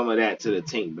brought some of that to the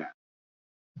Tink battle.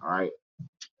 All right.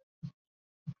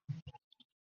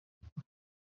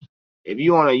 If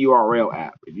you on a URL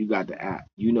app, if you got the app,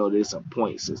 you know there's a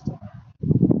point system.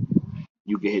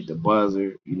 You can hit the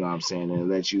buzzer, you know what I'm saying, and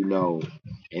let you know,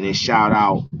 and then shout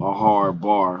out a hard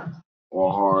bar or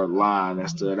a hard line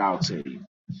that stood out to you.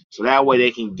 So that way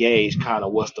they can gauge kind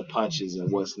of what's the punches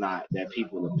and what's not that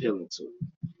people are appealing to.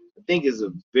 I think it's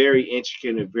a very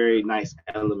intricate and very nice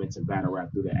element to battle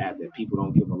rap through the app that people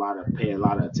don't pay a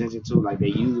lot of attention to. Like they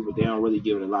use it, but they don't really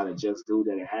give it a lot of just due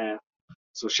that it has.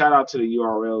 So shout out to the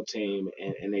URL team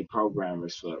and they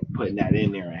programmers for putting that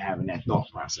in there and having that thought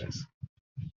process.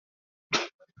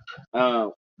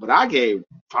 But I gave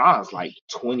Fonz like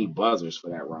 20 buzzers for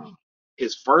that round.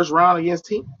 His first round against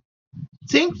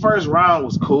Tink first round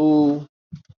was cool,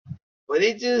 but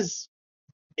it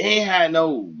had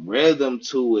no rhythm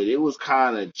to it. It was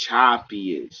kind of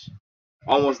choppy-ish,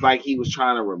 almost like he was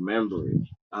trying to remember it.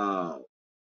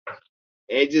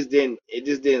 It just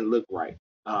didn't look right.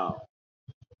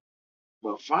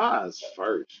 But Fonz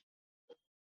first,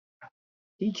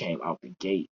 he came out the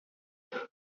gate.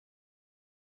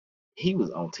 He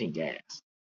was on Tink ass.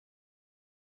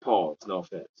 Pause, no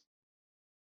offense.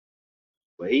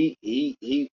 But he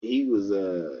was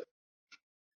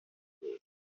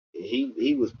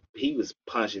he was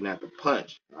punching at the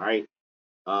punch, all right.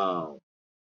 Um,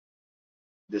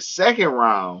 the second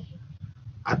round,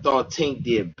 I thought Tink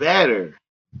did better,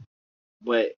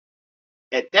 but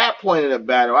at that point in the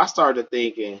battle, I started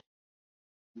thinking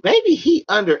maybe he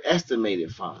underestimated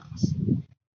Fonz,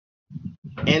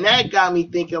 and that got me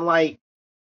thinking like,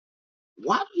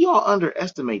 why do y'all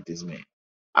underestimate this man?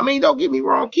 I mean, don't get me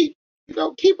wrong, keep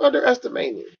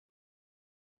underestimating it.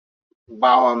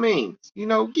 By all means,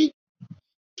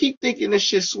 keep thinking this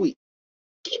shit sweet.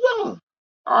 Keep on,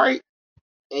 all right,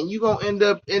 and you gonna end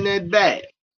up in that bag.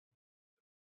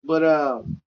 But I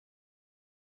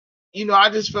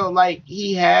just felt like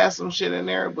he had some shit in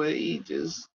there, but he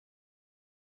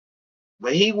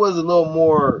was a little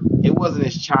more. It wasn't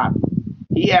as choppy.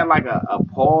 He had like a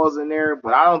pause in there,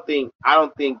 but I don't think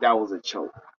that was a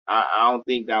choke. I don't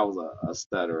think that was a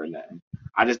stutter or nothing.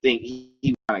 I just think he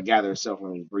was trying to gather himself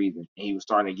when he was breathing, and he was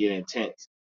starting to get intense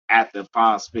after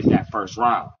Fonz spit that first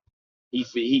round.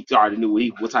 He already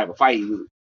knew what type of fight he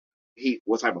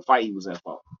was in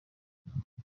for.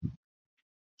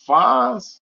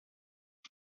 Fonz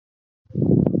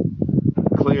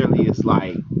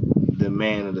like the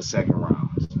man of the second round.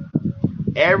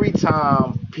 Every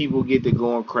time people get to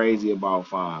going crazy about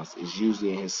Fonz, it's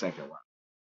usually in his second round.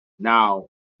 Now,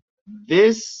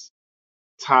 this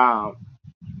time,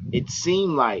 it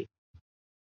seemed like,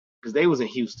 because they was in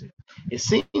Houston, it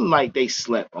seemed like they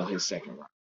slept on his second round.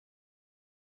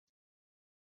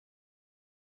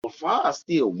 But Fonz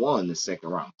still won the second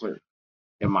round, clearly,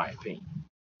 in my opinion.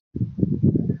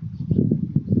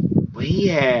 But he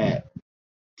had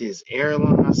this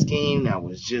airline scheme that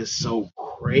was just so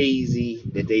crazy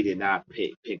that they did not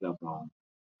pick up on.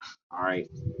 All right.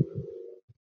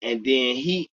 And then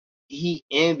he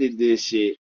ended this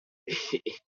shit.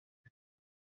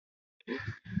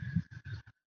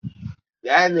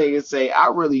 That nigga say, I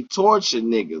really torture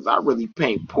niggas. I really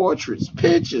paint portraits,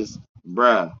 pictures.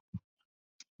 Bruh,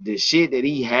 the shit that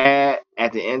he had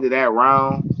at the end of that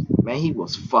round, man, he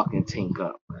was fucking Tink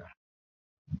up, bruh.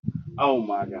 Oh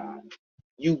my God.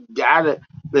 You gotta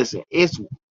listen, it's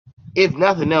if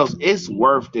nothing else, it's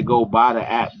worth to go buy the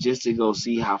app just to go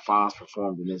see how Fonz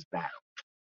performed in this battle.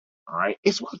 All right?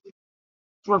 It's worth it.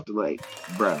 It's worth the like,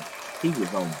 bruh. He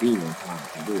was on demon time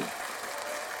for real.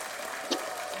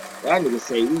 That nigga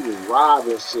say we was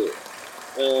robbing shit.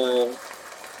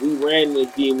 We ran the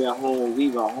demon home,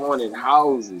 leaving haunted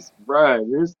houses. Bruh,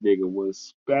 this nigga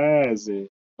was spazzing,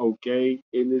 okay,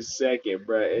 in this second,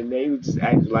 bruh. And they just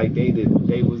acted like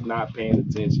they was not paying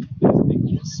attention. This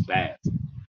nigga was spazzing.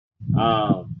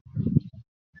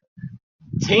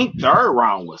 Tink third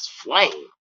round was flame.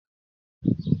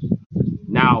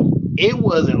 Now, it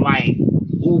wasn't like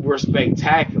uber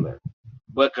spectacular,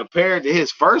 but compared to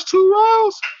his first two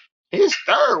rounds, his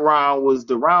third round was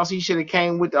the rounds he should have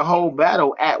came with the whole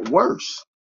battle at worst.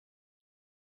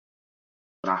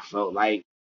 But I felt like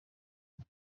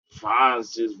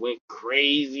Fonz just went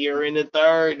crazier in the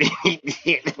third than he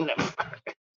did in the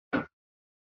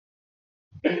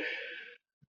first.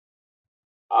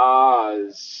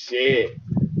 Oh shit,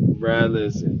 bro.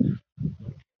 Listen,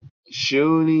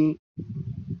 Shuni,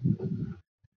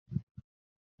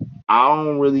 I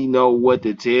don't really know what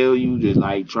to tell you to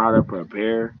like try to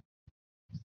prepare.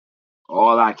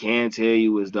 All I can tell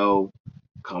you is though,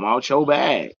 come out your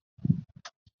bag.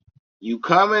 You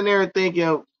come in there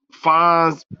thinking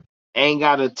Fonz ain't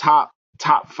got a top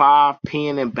five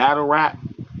pen in battle rap,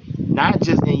 not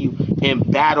just in you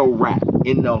in battle rap,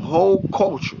 in the whole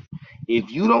culture. If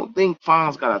you don't think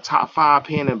Fonz got a top five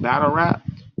pen in battle rap,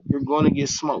 you're gonna get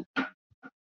smoked.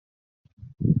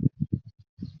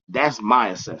 That's my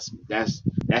assessment. That's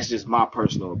just my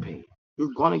personal opinion.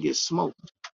 You're gonna get smoked.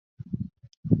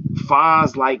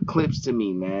 Fonz like clips to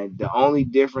me, man. The only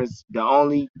difference, the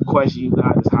only question you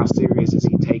got is how serious is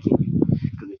he taking you?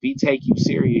 Because if he take you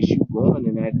serious, you going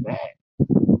in that bag.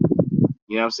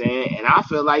 You know what I'm saying? And I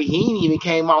feel like he ain't even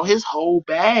came out his whole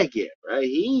bag yet, right?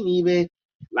 He ain't even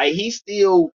like he's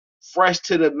still fresh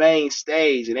to the main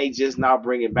stage, and they just now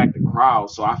bringing back the crowd.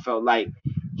 So I felt like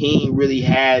he ain't really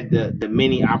had the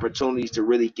many opportunities to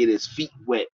really get his feet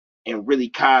wet and really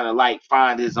kind of like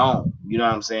find his own. You know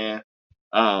what I'm saying?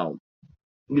 Um,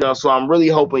 so I'm really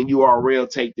hoping URL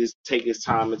take his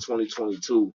time in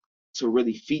 2022 to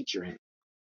really feature him.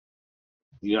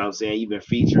 You know what I'm saying? You've been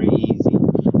featuring Easy,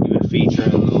 you've been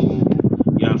featuring Lou, you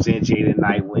know what I'm saying? Jaden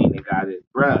Nightwing and got it.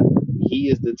 Bruh, he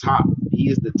is the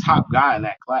top guy in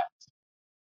that class.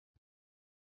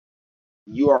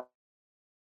 URL,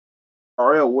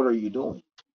 what are you doing?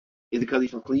 Is it because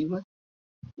he's from Cleveland?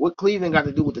 What Cleveland got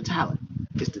to do with the talent?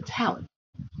 It's the talent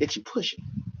that you pushing.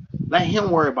 Let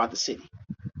him worry about the city.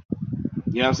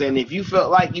 You know what I'm saying? If you felt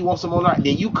like you want some more,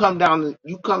 then you come down.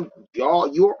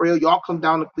 You're real. Y'all come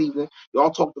down to Cleveland.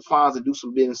 Y'all talk to Fonz and do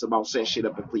some business about setting shit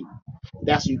up in Cleveland.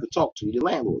 That's who you could talk to. The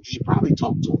landlord. You should probably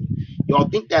talk to him. Y'all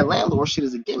think that landlord shit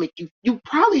is a gimmick? You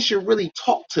probably should really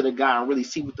talk to the guy and really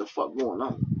see what the fuck going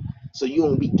on, so you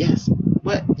won't be guessing.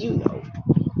 But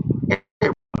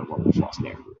everybody false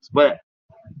narratives. But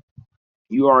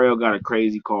URL got a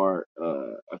crazy card,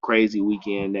 a crazy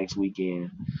weekend next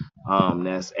weekend.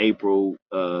 That's April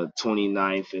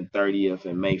 29th and 30th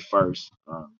and May 1st.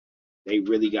 They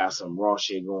really got some raw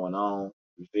shit going on.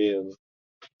 You feel me?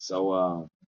 So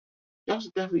y'all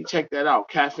should definitely check that out.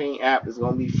 Caffeine app is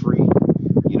gonna be free.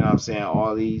 You know what I'm saying?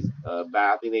 All these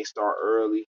I think they start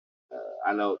early.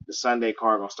 I know the Sunday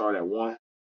card gonna start at 1.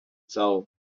 So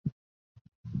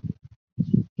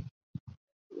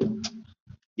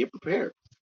get prepared.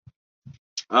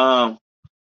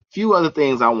 Few other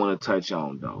things I want to touch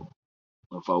on though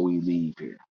before we leave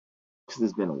here. Because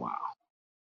it's been a while.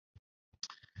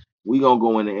 We gonna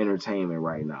go into entertainment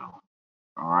right now.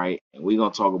 All right. And we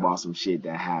gonna talk about some shit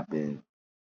that happened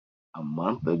a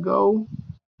month ago.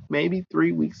 maybe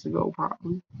 3 weeks ago,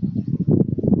 probably.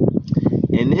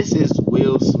 And this is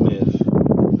Will Smith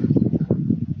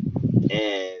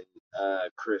and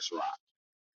Chris Rock.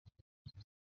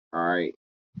 All right.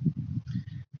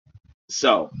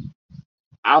 So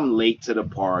I'm late to the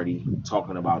party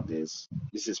talking about this.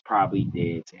 This is probably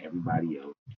dead to everybody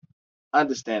else.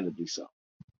 Understandably so.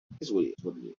 It's what it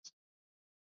is.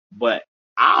 But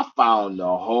I found the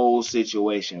whole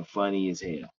situation funny as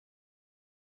hell.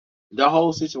 The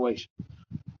whole situation.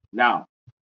 Now,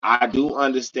 I do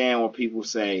understand when people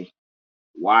say,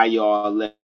 why y'all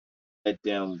let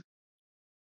them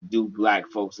do black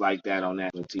folks like that on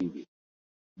national TV.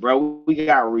 Bro, we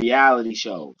got reality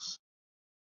shows.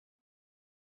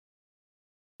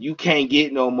 You can't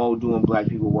get no more doing black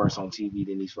people worse on TV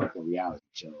than these fucking reality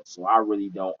shows. So I really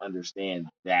don't understand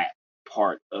that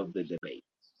part of the debate.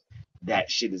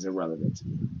 That shit is irrelevant to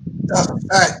me. That's a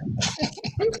fact.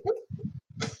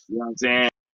 You know what I'm saying?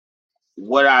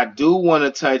 What I do want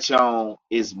to touch on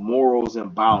is morals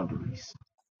and boundaries.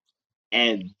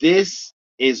 And this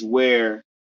is where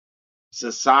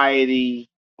society,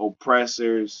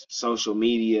 oppressors, social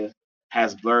media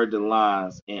has blurred the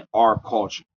lines in our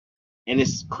culture. And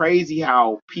it's crazy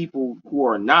how people who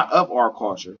are not of our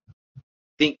culture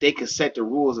think they can set the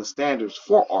rules and standards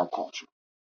for our culture,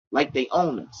 like they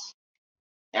own us.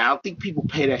 And I don't think people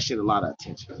pay that shit a lot of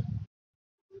attention.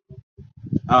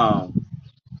 Um,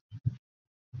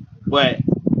 but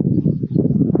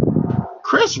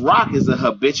Chris Rock is a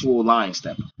habitual line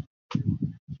stepper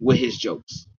with his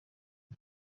jokes.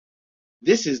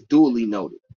 This is duly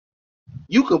noted.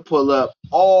 You can pull up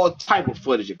all type of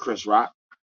footage of Chris Rock,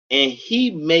 and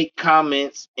he make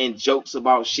comments and jokes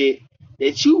about shit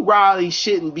that you probably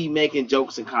shouldn't be making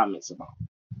jokes and comments about.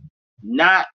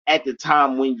 Not at the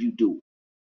time when you do.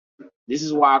 This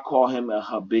is why I call him a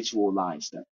habitual line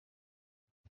stepper.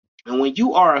 And when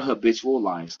you are a habitual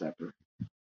line stepper,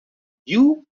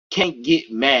 you can't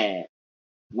get mad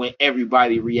when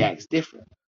everybody reacts different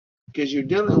because you're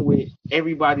dealing with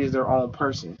everybody as their own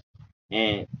person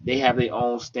and they have their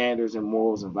own standards and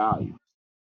morals and values.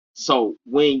 So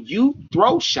when you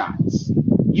throw shots,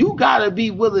 you gotta be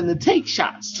willing to take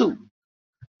shots too.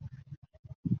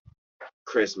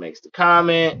 Chris makes the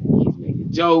comment, he's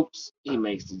making jokes. He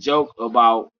makes the joke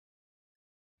about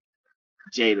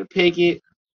Jada Pickett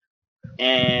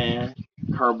and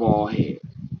her bald head.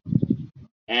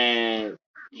 And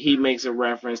he makes a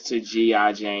reference to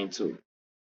G.I. Jane too.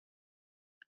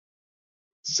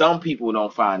 Some people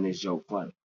don't find this joke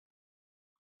funny.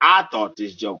 I thought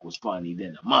this joke was funny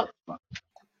than a motherfucker.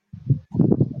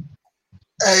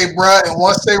 Hey, bro, and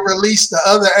once they released the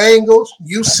other angles,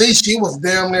 you see she was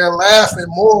damn near laughing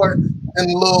more than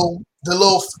the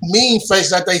little mean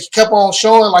face that they kept on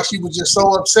showing, like she was just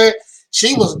so upset.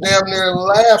 She was damn near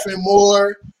laughing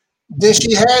more than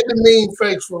she had the mean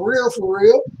face, for real, for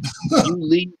real. You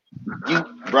lead,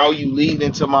 you lead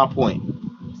into my point.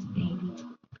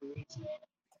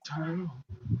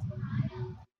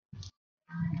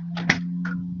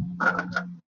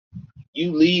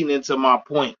 You lead into my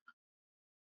point.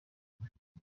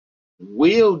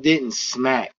 Will didn't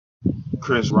smack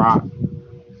Chris Rock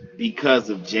because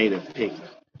of Jada Pickett.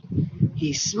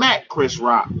 He smacked Chris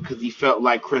Rock because he felt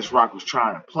like Chris Rock was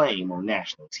trying to play him on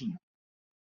national TV.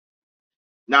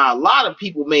 Now, a lot of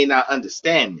people may not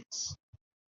understand this,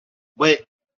 but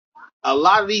a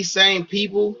lot of these same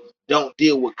people don't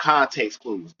deal with context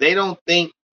clues. They don't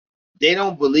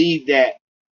believe that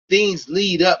things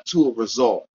lead up to a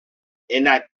result, and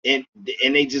not and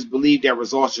they just believe that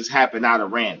results just happen out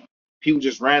of random. People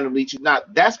just randomly choose.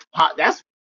 Not that's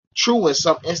true in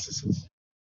some instances.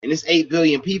 And it's 8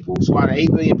 billion people, so out of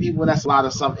 8 billion people, that's a lot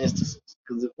of some instances.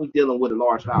 Because if we're dealing with a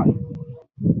large value,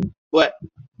 but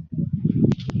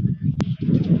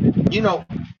you know,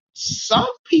 some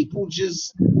people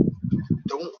just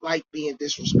don't like being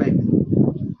disrespected.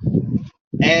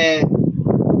 And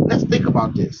let's think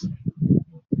about this.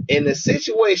 In the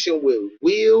situation with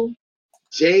Will,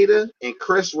 Jada, and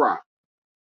Chris Rock,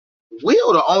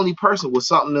 Will the only person with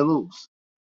something to lose.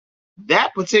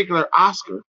 That particular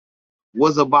Oscar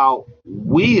was about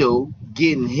Will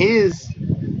getting his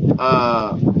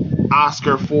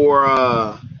Oscar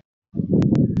for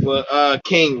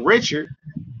King Richard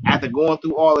after going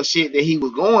through all the shit that he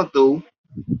was going through,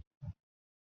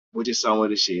 which is some of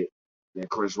the shit that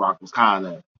Chris Rock was kind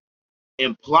of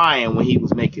implying when he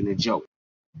was making the joke.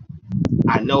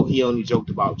 I know he only joked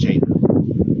about Jada,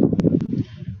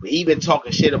 but he been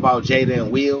talking shit about Jada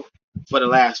and Will for the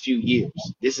last few years.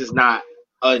 This is not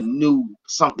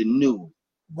something new.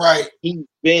 Right. He's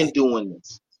been doing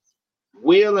this.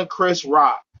 Will and Chris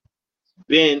Rock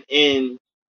been in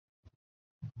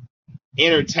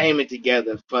entertainment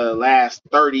together for the last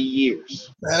 30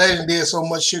 years. Man, they done did so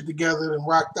much shit together and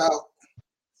rocked out.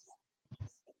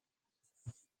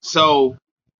 So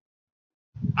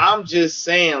I'm just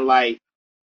saying, like,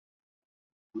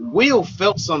 Will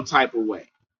felt some type of way.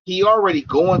 He already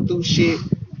going through shit.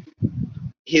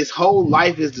 His whole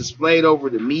life is displayed over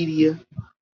the media,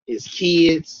 his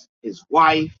kids, his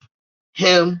wife,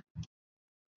 him,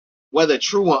 whether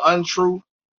true or untrue.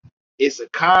 It's a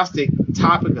constant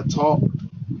topic of talk.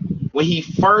 When he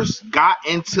first got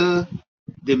into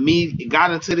the media,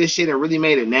 got into this shit and really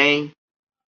made a name,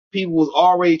 people was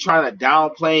already trying to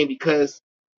downplay him because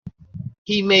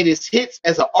he made his hits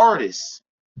as an artist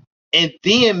and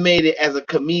then made it as a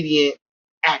comedian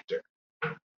actor.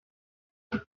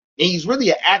 And he's really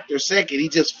an actor second.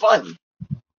 He's just funny.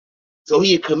 So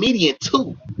he a comedian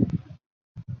too.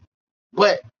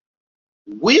 But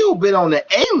Will been on the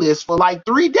A-list for like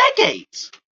 3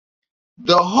 decades.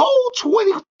 The whole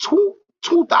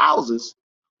 2000s,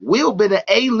 Will been an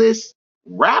A-list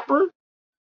rapper.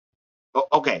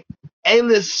 Okay.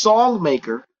 A-list song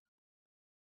maker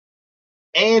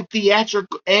and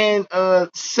theatrical and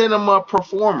cinema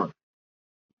performer.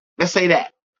 Let's say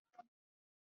that.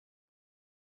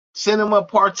 Cinema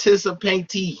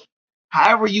participantee.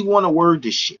 However you want to word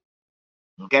this shit.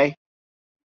 Okay?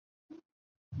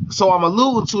 So I'm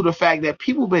alluding to the fact that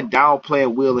people been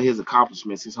downplaying Will and his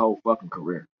accomplishments his whole fucking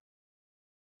career.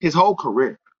 His whole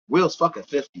career. Will's fucking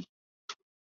 50.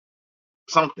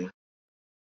 Something.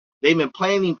 They've been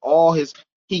playing him all his.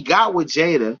 He got with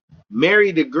Jada,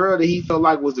 married the girl that he felt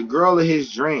like was the girl of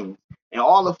his dreams, and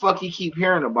all the fuck he keep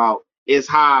hearing about is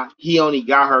how he only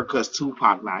got her because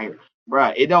Tupac not here.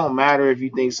 Bruh, it don't matter if you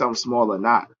think something small or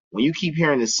not. When you keep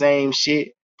hearing the same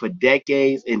shit for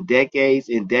decades and decades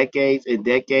and decades and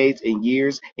decades and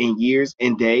years and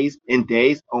days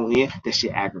on end, that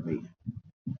shit aggravating.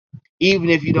 Even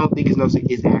if you don't think it's no shit,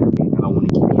 it's aggravating. I don't want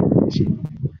to keep hearing that shit.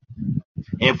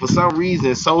 And for some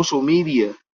reason, social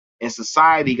media and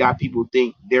society got people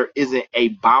think there isn't a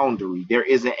boundary, there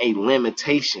isn't a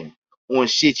limitation on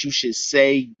shit you should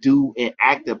say, do, and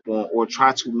act upon or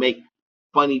try to make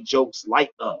funny jokes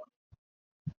like of.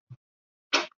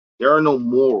 There are no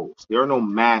morals, there are no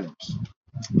manners,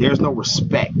 there's no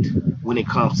respect when it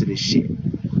comes to this shit.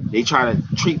 They try to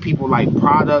treat people like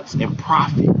products and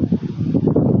profit.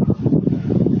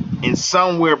 And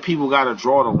somewhere people got to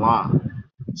draw the line.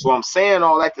 So I'm saying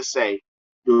all that to say,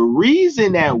 the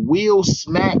reason that Will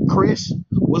smacked Chris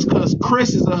was because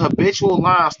Chris is a habitual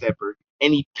line stepper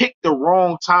and he picked the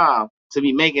wrong time to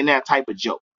be making that type of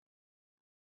joke.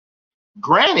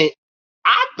 Granted,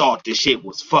 I thought the shit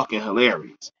was fucking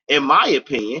hilarious. In my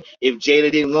opinion, if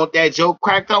Jada didn't want that joke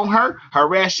cracked on her,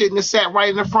 her ass shouldn't have sat right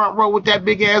in the front row with that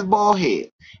big ass bald head.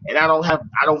 And I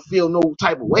don't feel no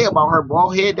type of way about her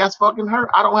bald head. That's fucking her.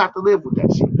 I don't have to live with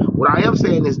that shit. What I am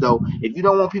saying is though, if you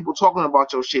don't want people talking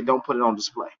about your shit, don't put it on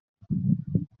display.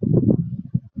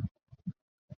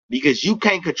 Because you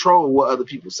can't control what other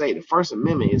people say. The First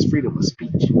Amendment is freedom of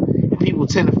speech. And people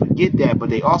tend to forget that, but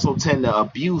they also tend to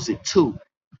abuse it too.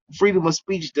 Freedom of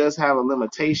speech does have a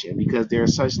limitation because there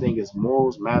is such thing as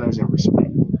morals, manners, and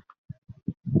respect.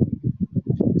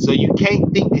 So you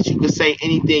can't think that you can say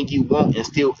anything you want and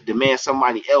still demand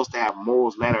somebody else to have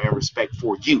morals, manner, and respect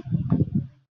for you.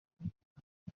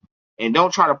 And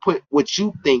don't try to put what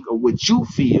you think or what you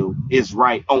feel is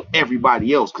right on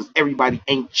everybody else because everybody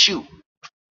ain't you.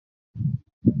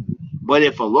 But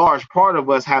if a large part of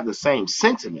us have the same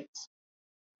sentiments,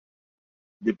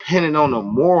 depending on the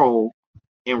moral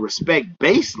and respect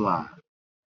baseline,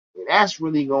 that's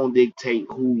really going to dictate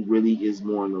who really is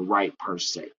more in the right per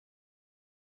se.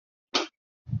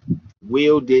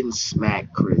 Will didn't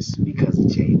smack Chris because of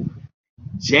Jada.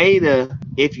 Jada,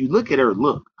 if you look at her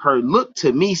look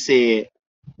to me said,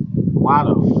 why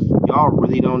the y'all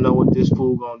really don't know what this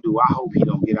fool gonna do. I hope he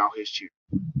don't get out his chair.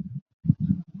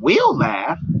 Will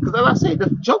laugh, because as I said, the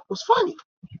joke was funny.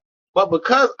 But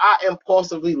because I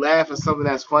impulsively laugh at something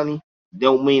that's funny,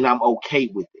 don't mean I'm okay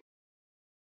with it.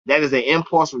 That is an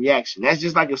impulse reaction. That's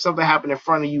just like if something happened in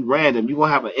front of you random, you're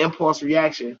gonna have an impulse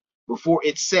reaction before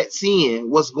it sets in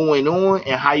what's going on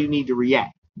and how you need to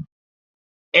react.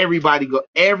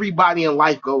 Everybody in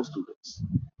life goes through this.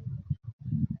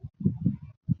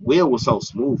 Will was so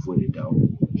smooth with it though.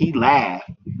 He laughed.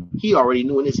 He already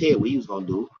knew in his head what he was gonna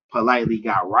do. Politely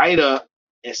got right up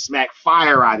and smacked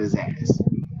fire out his ass.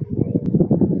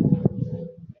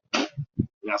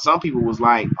 Now some people was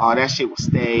like, "Oh, that shit was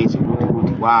staged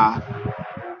and why?"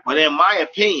 But in my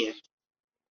opinion,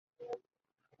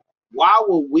 why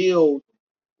would Will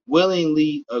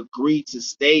willingly agree to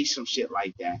stage some shit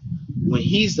like that when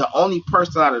he's the only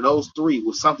person out of those three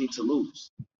with something to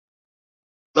lose.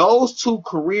 Those two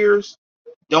careers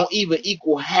don't even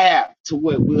equal half to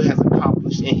what Will has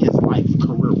accomplished in his life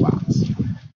career-wise.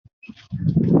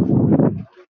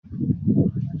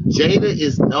 Jada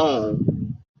is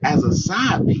known as a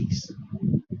side piece.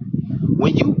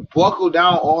 When you buckle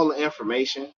down all the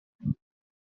information,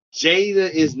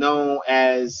 Jada is known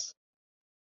as,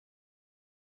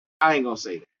 I ain't gonna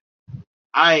say that.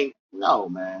 I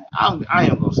am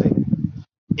gonna say that.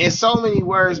 In so many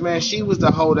words, man, she was the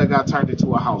hoe that got turned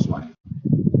into a housewife.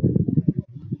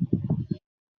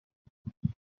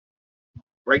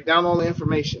 Break down all the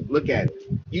information. Look at it.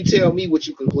 You tell me what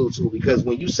you conclude to, because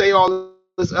when you say all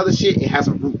this other shit, it has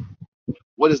a root.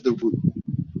 What is the root?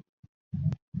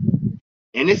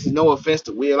 And this is no offense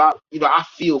to Will. I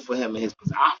feel for him in his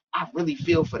position. I really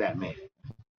feel for that man.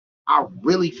 I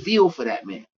really feel for that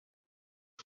man.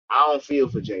 I don't feel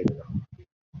for Jada though,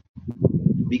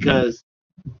 because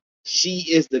she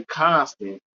is the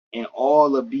constant in all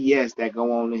the BS that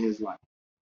go on in his life.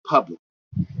 Public.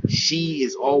 She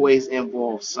is always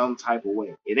involved some type of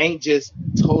way. It ain't just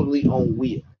totally on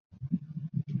Will.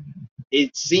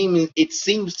 It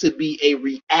seems to be a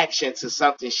reaction to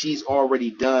something she's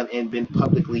already done and been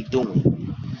publicly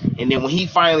doing. And then when he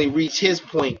finally reached his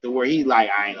point to where he like,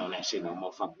 I ain't on that shit no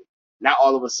motherfucker. Now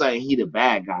all of a sudden he the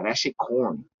bad guy. That shit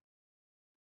corny.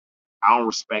 I don't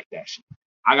respect that shit.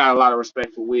 I got a lot of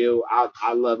respect for Will.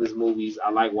 I love his movies.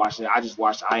 I like watching it. I just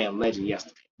watched I Am Legend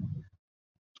yesterday.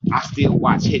 I still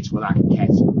watch hits when I can catch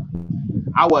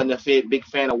it. I wasn't a big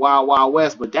fan of Wild Wild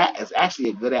West, but that is actually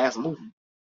a good ass movie.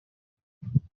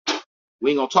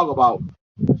 We ain't gonna talk about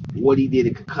what he did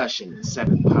in Concussion and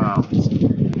 7 Pounds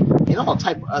and all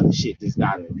type of other shit this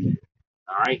guy did.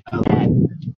 All right,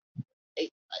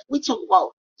 we talk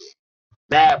about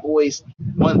Bad Boys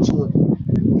 1, 2,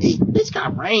 and bitch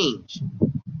got range.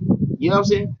 You know what I'm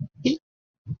saying?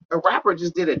 A rapper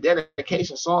just did a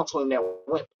dedication song to him that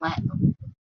went platinum.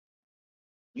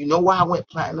 You know why I went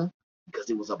platinum? Because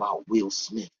it was about Will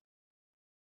Smith.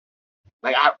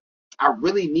 Like I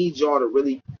really need y'all to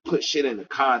really put shit into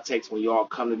context when y'all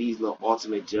come to these little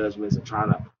ultimate judgments and trying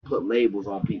to put labels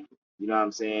on people. You know what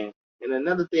I'm saying? And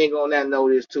another thing on that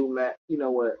note is too, Matt. You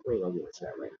know what? We ain't gonna get into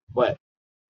that later. But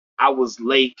I was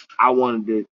late. I wanted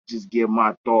to just give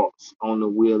my thoughts on the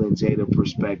Will and Jada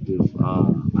perspective.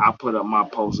 I put up my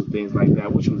posts and things like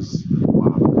that, which was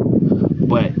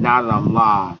but now that I'm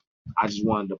live, I just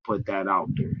wanted to put that out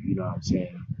there. You know what I'm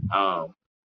saying?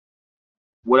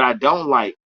 What I don't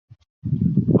like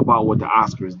about what the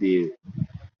Oscars did,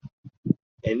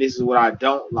 and this is what I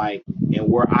don't like, and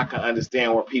where I can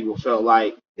understand where people felt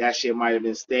like that shit might have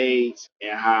been staged,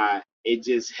 and how it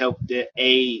just helped the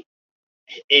aid.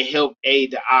 It helped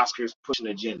aid the Oscars push an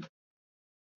agenda,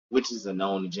 which is a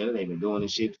known agenda. They've been doing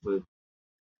this shit for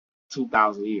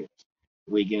 2,000 years.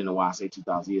 We get into why I say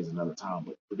 2,000 years another time,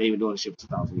 but they've been doing this shit for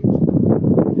 2,000 years.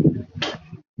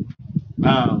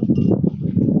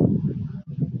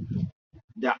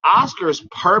 The Oscars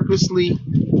purposely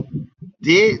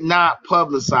did not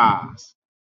publicize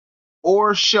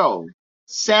or show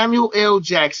Samuel L.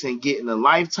 Jackson getting a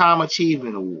Lifetime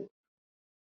Achievement Award.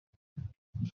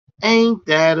 Ain't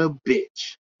that a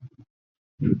bitch?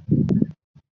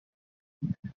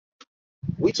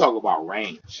 We talk about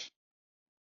range.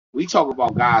 We talk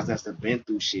about guys that's been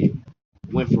through shit,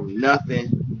 went from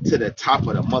nothing to the top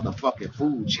of the motherfucking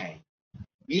food chain.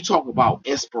 You talk about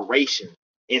inspiration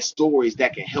and stories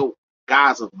that can help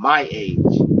guys of my age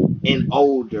and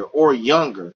older or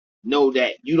younger know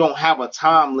that you don't have a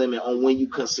time limit on when you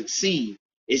can succeed.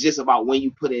 It's just about when you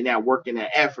put in that work and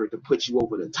that effort to put you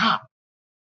over the top.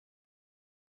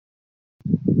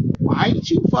 Why didn't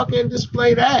you fucking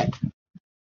display that?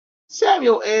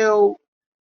 Samuel L.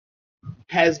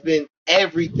 has been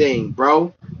everything,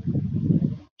 bro.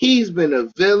 He's been a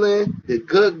villain, the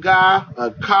good guy,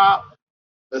 a cop,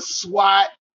 a SWAT.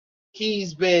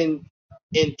 He's been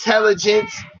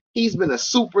intelligence. He's been a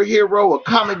superhero, a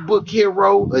comic book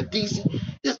hero, a DC.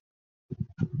 Just,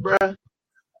 bruh.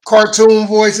 Cartoon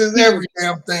voices, every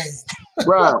damn thing.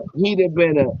 Bruh, he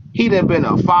done been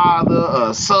a father,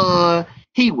 a son.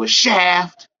 He was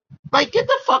Shaft. Like, get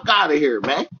the fuck out of here,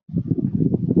 man.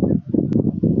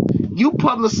 You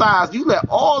publicized, you let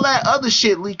all that other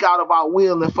shit leak out about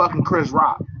Will and fucking Chris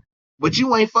Rock. But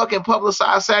you ain't fucking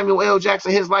publicized Samuel L.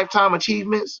 Jackson, his lifetime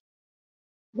achievements.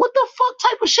 What the fuck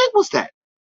type of shit was that?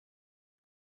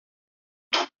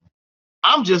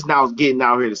 I'm just now getting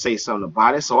out here to say something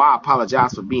about it, so I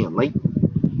apologize for being late.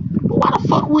 But why the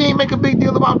fuck we ain't make a big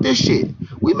deal about this shit?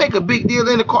 We make a big deal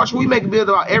in the culture. We make a deal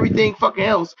about everything fucking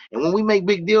else. And when we make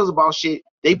big deals about shit,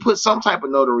 they put some type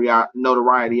of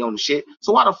notoriety on the shit.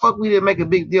 So why the fuck we didn't make a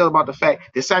big deal about the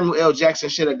fact that Samuel L. Jackson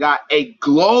should have got a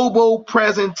global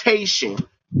presentation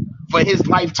for his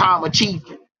lifetime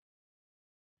achievement?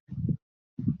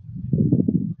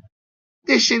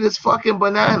 This shit is fucking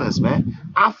bananas, man.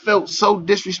 I felt so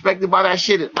disrespected by that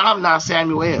shit. And I'm not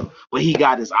Samuel L., but he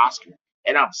got his Oscar.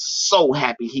 And I'm so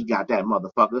happy he got that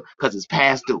motherfucker because it's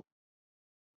past due.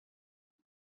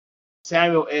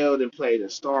 Samuel L. done played in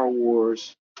Star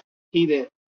Wars. He didn't,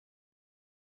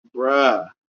 bruh.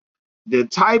 The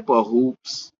type of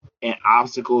hoops and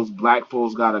obstacles black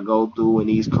folks gotta go through in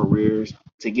these careers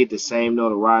to get the same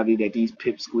notoriety that these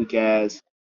pipsqueak ass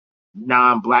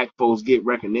non-black folks get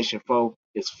recognition for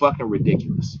is fucking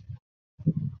ridiculous.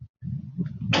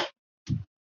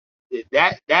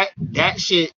 That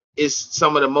shit is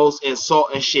some of the most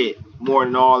insulting shit more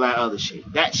than all that other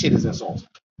shit. That shit is insulting.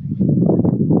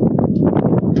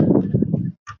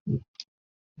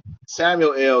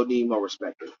 Samuel L. need more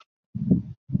respect.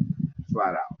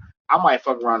 Flat out. I might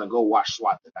fuck around and go watch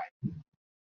SWAT tonight.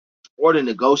 Or the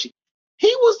negotiator.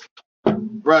 He was,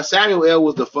 bruh, Samuel L.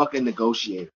 was the fucking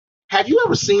negotiator. Have you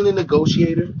ever seen The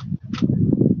Negotiator?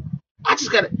 I just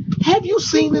gotta, have you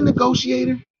seen The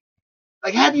Negotiator?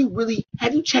 Like, have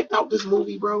you checked out this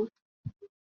movie, bro?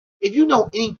 If you know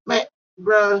any, man,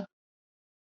 bruh,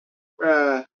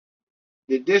 the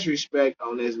disrespect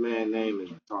on this man's name is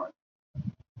retarded.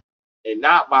 And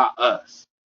not by us.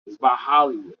 It's by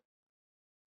Hollywood.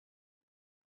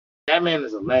 That man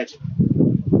is a legend.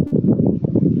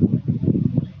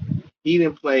 He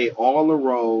didn't play all the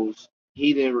roles.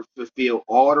 He didn't fulfill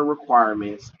all the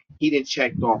requirements. He didn't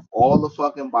check off all the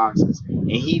fucking boxes.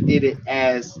 And he did it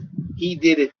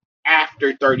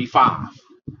after 35.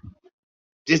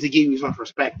 Just to give you some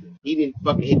perspective. He didn't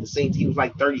fucking hit the scenes. He was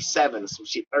like 37 or some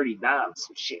shit, 39 or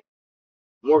some shit.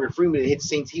 Morgan Freeman hit the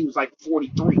scenes. He was like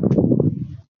 43.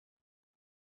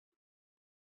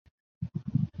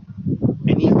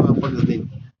 And these motherfuckers didn't.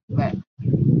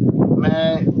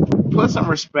 Man, put some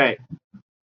respect.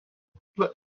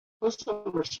 Put some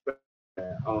respect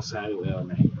on Samuel L.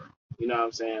 name. You know what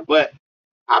I'm saying? But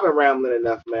I've been rambling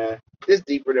enough, man. This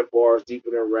deeper than bars,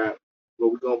 deeper than rap. But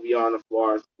we're gonna be on the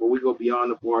bars. But we go beyond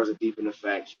the bars and deep in the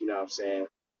facts. You know what I'm saying?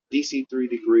 DC 3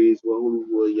 degrees. Well, who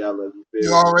will y'all love you? You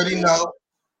Feel already know.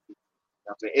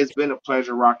 it's been a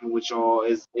pleasure rocking with y'all.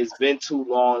 It's been too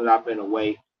long that I've been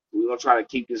away. We're gonna try to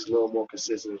keep this a little more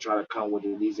consistent and try to come with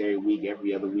at least every week,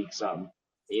 every other week, something.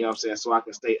 You know what I'm saying? So I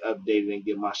can stay updated and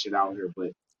get my shit out here.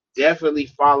 But definitely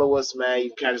follow us, man.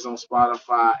 You can catch us on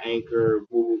Spotify, Anchor,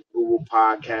 Google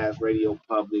Podcast, Radio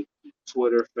Public,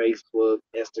 Twitter, Facebook,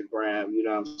 Instagram. You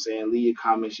know what I'm saying? Leave your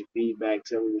comments, your feedback.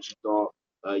 Tell me what you thought.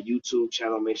 YouTube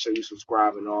channel. Make sure you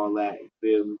subscribe and all that. You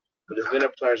feel me? But it's been a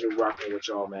pleasure rocking with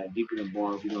y'all, man. Deeper than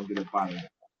bars, we gonna get up out of here.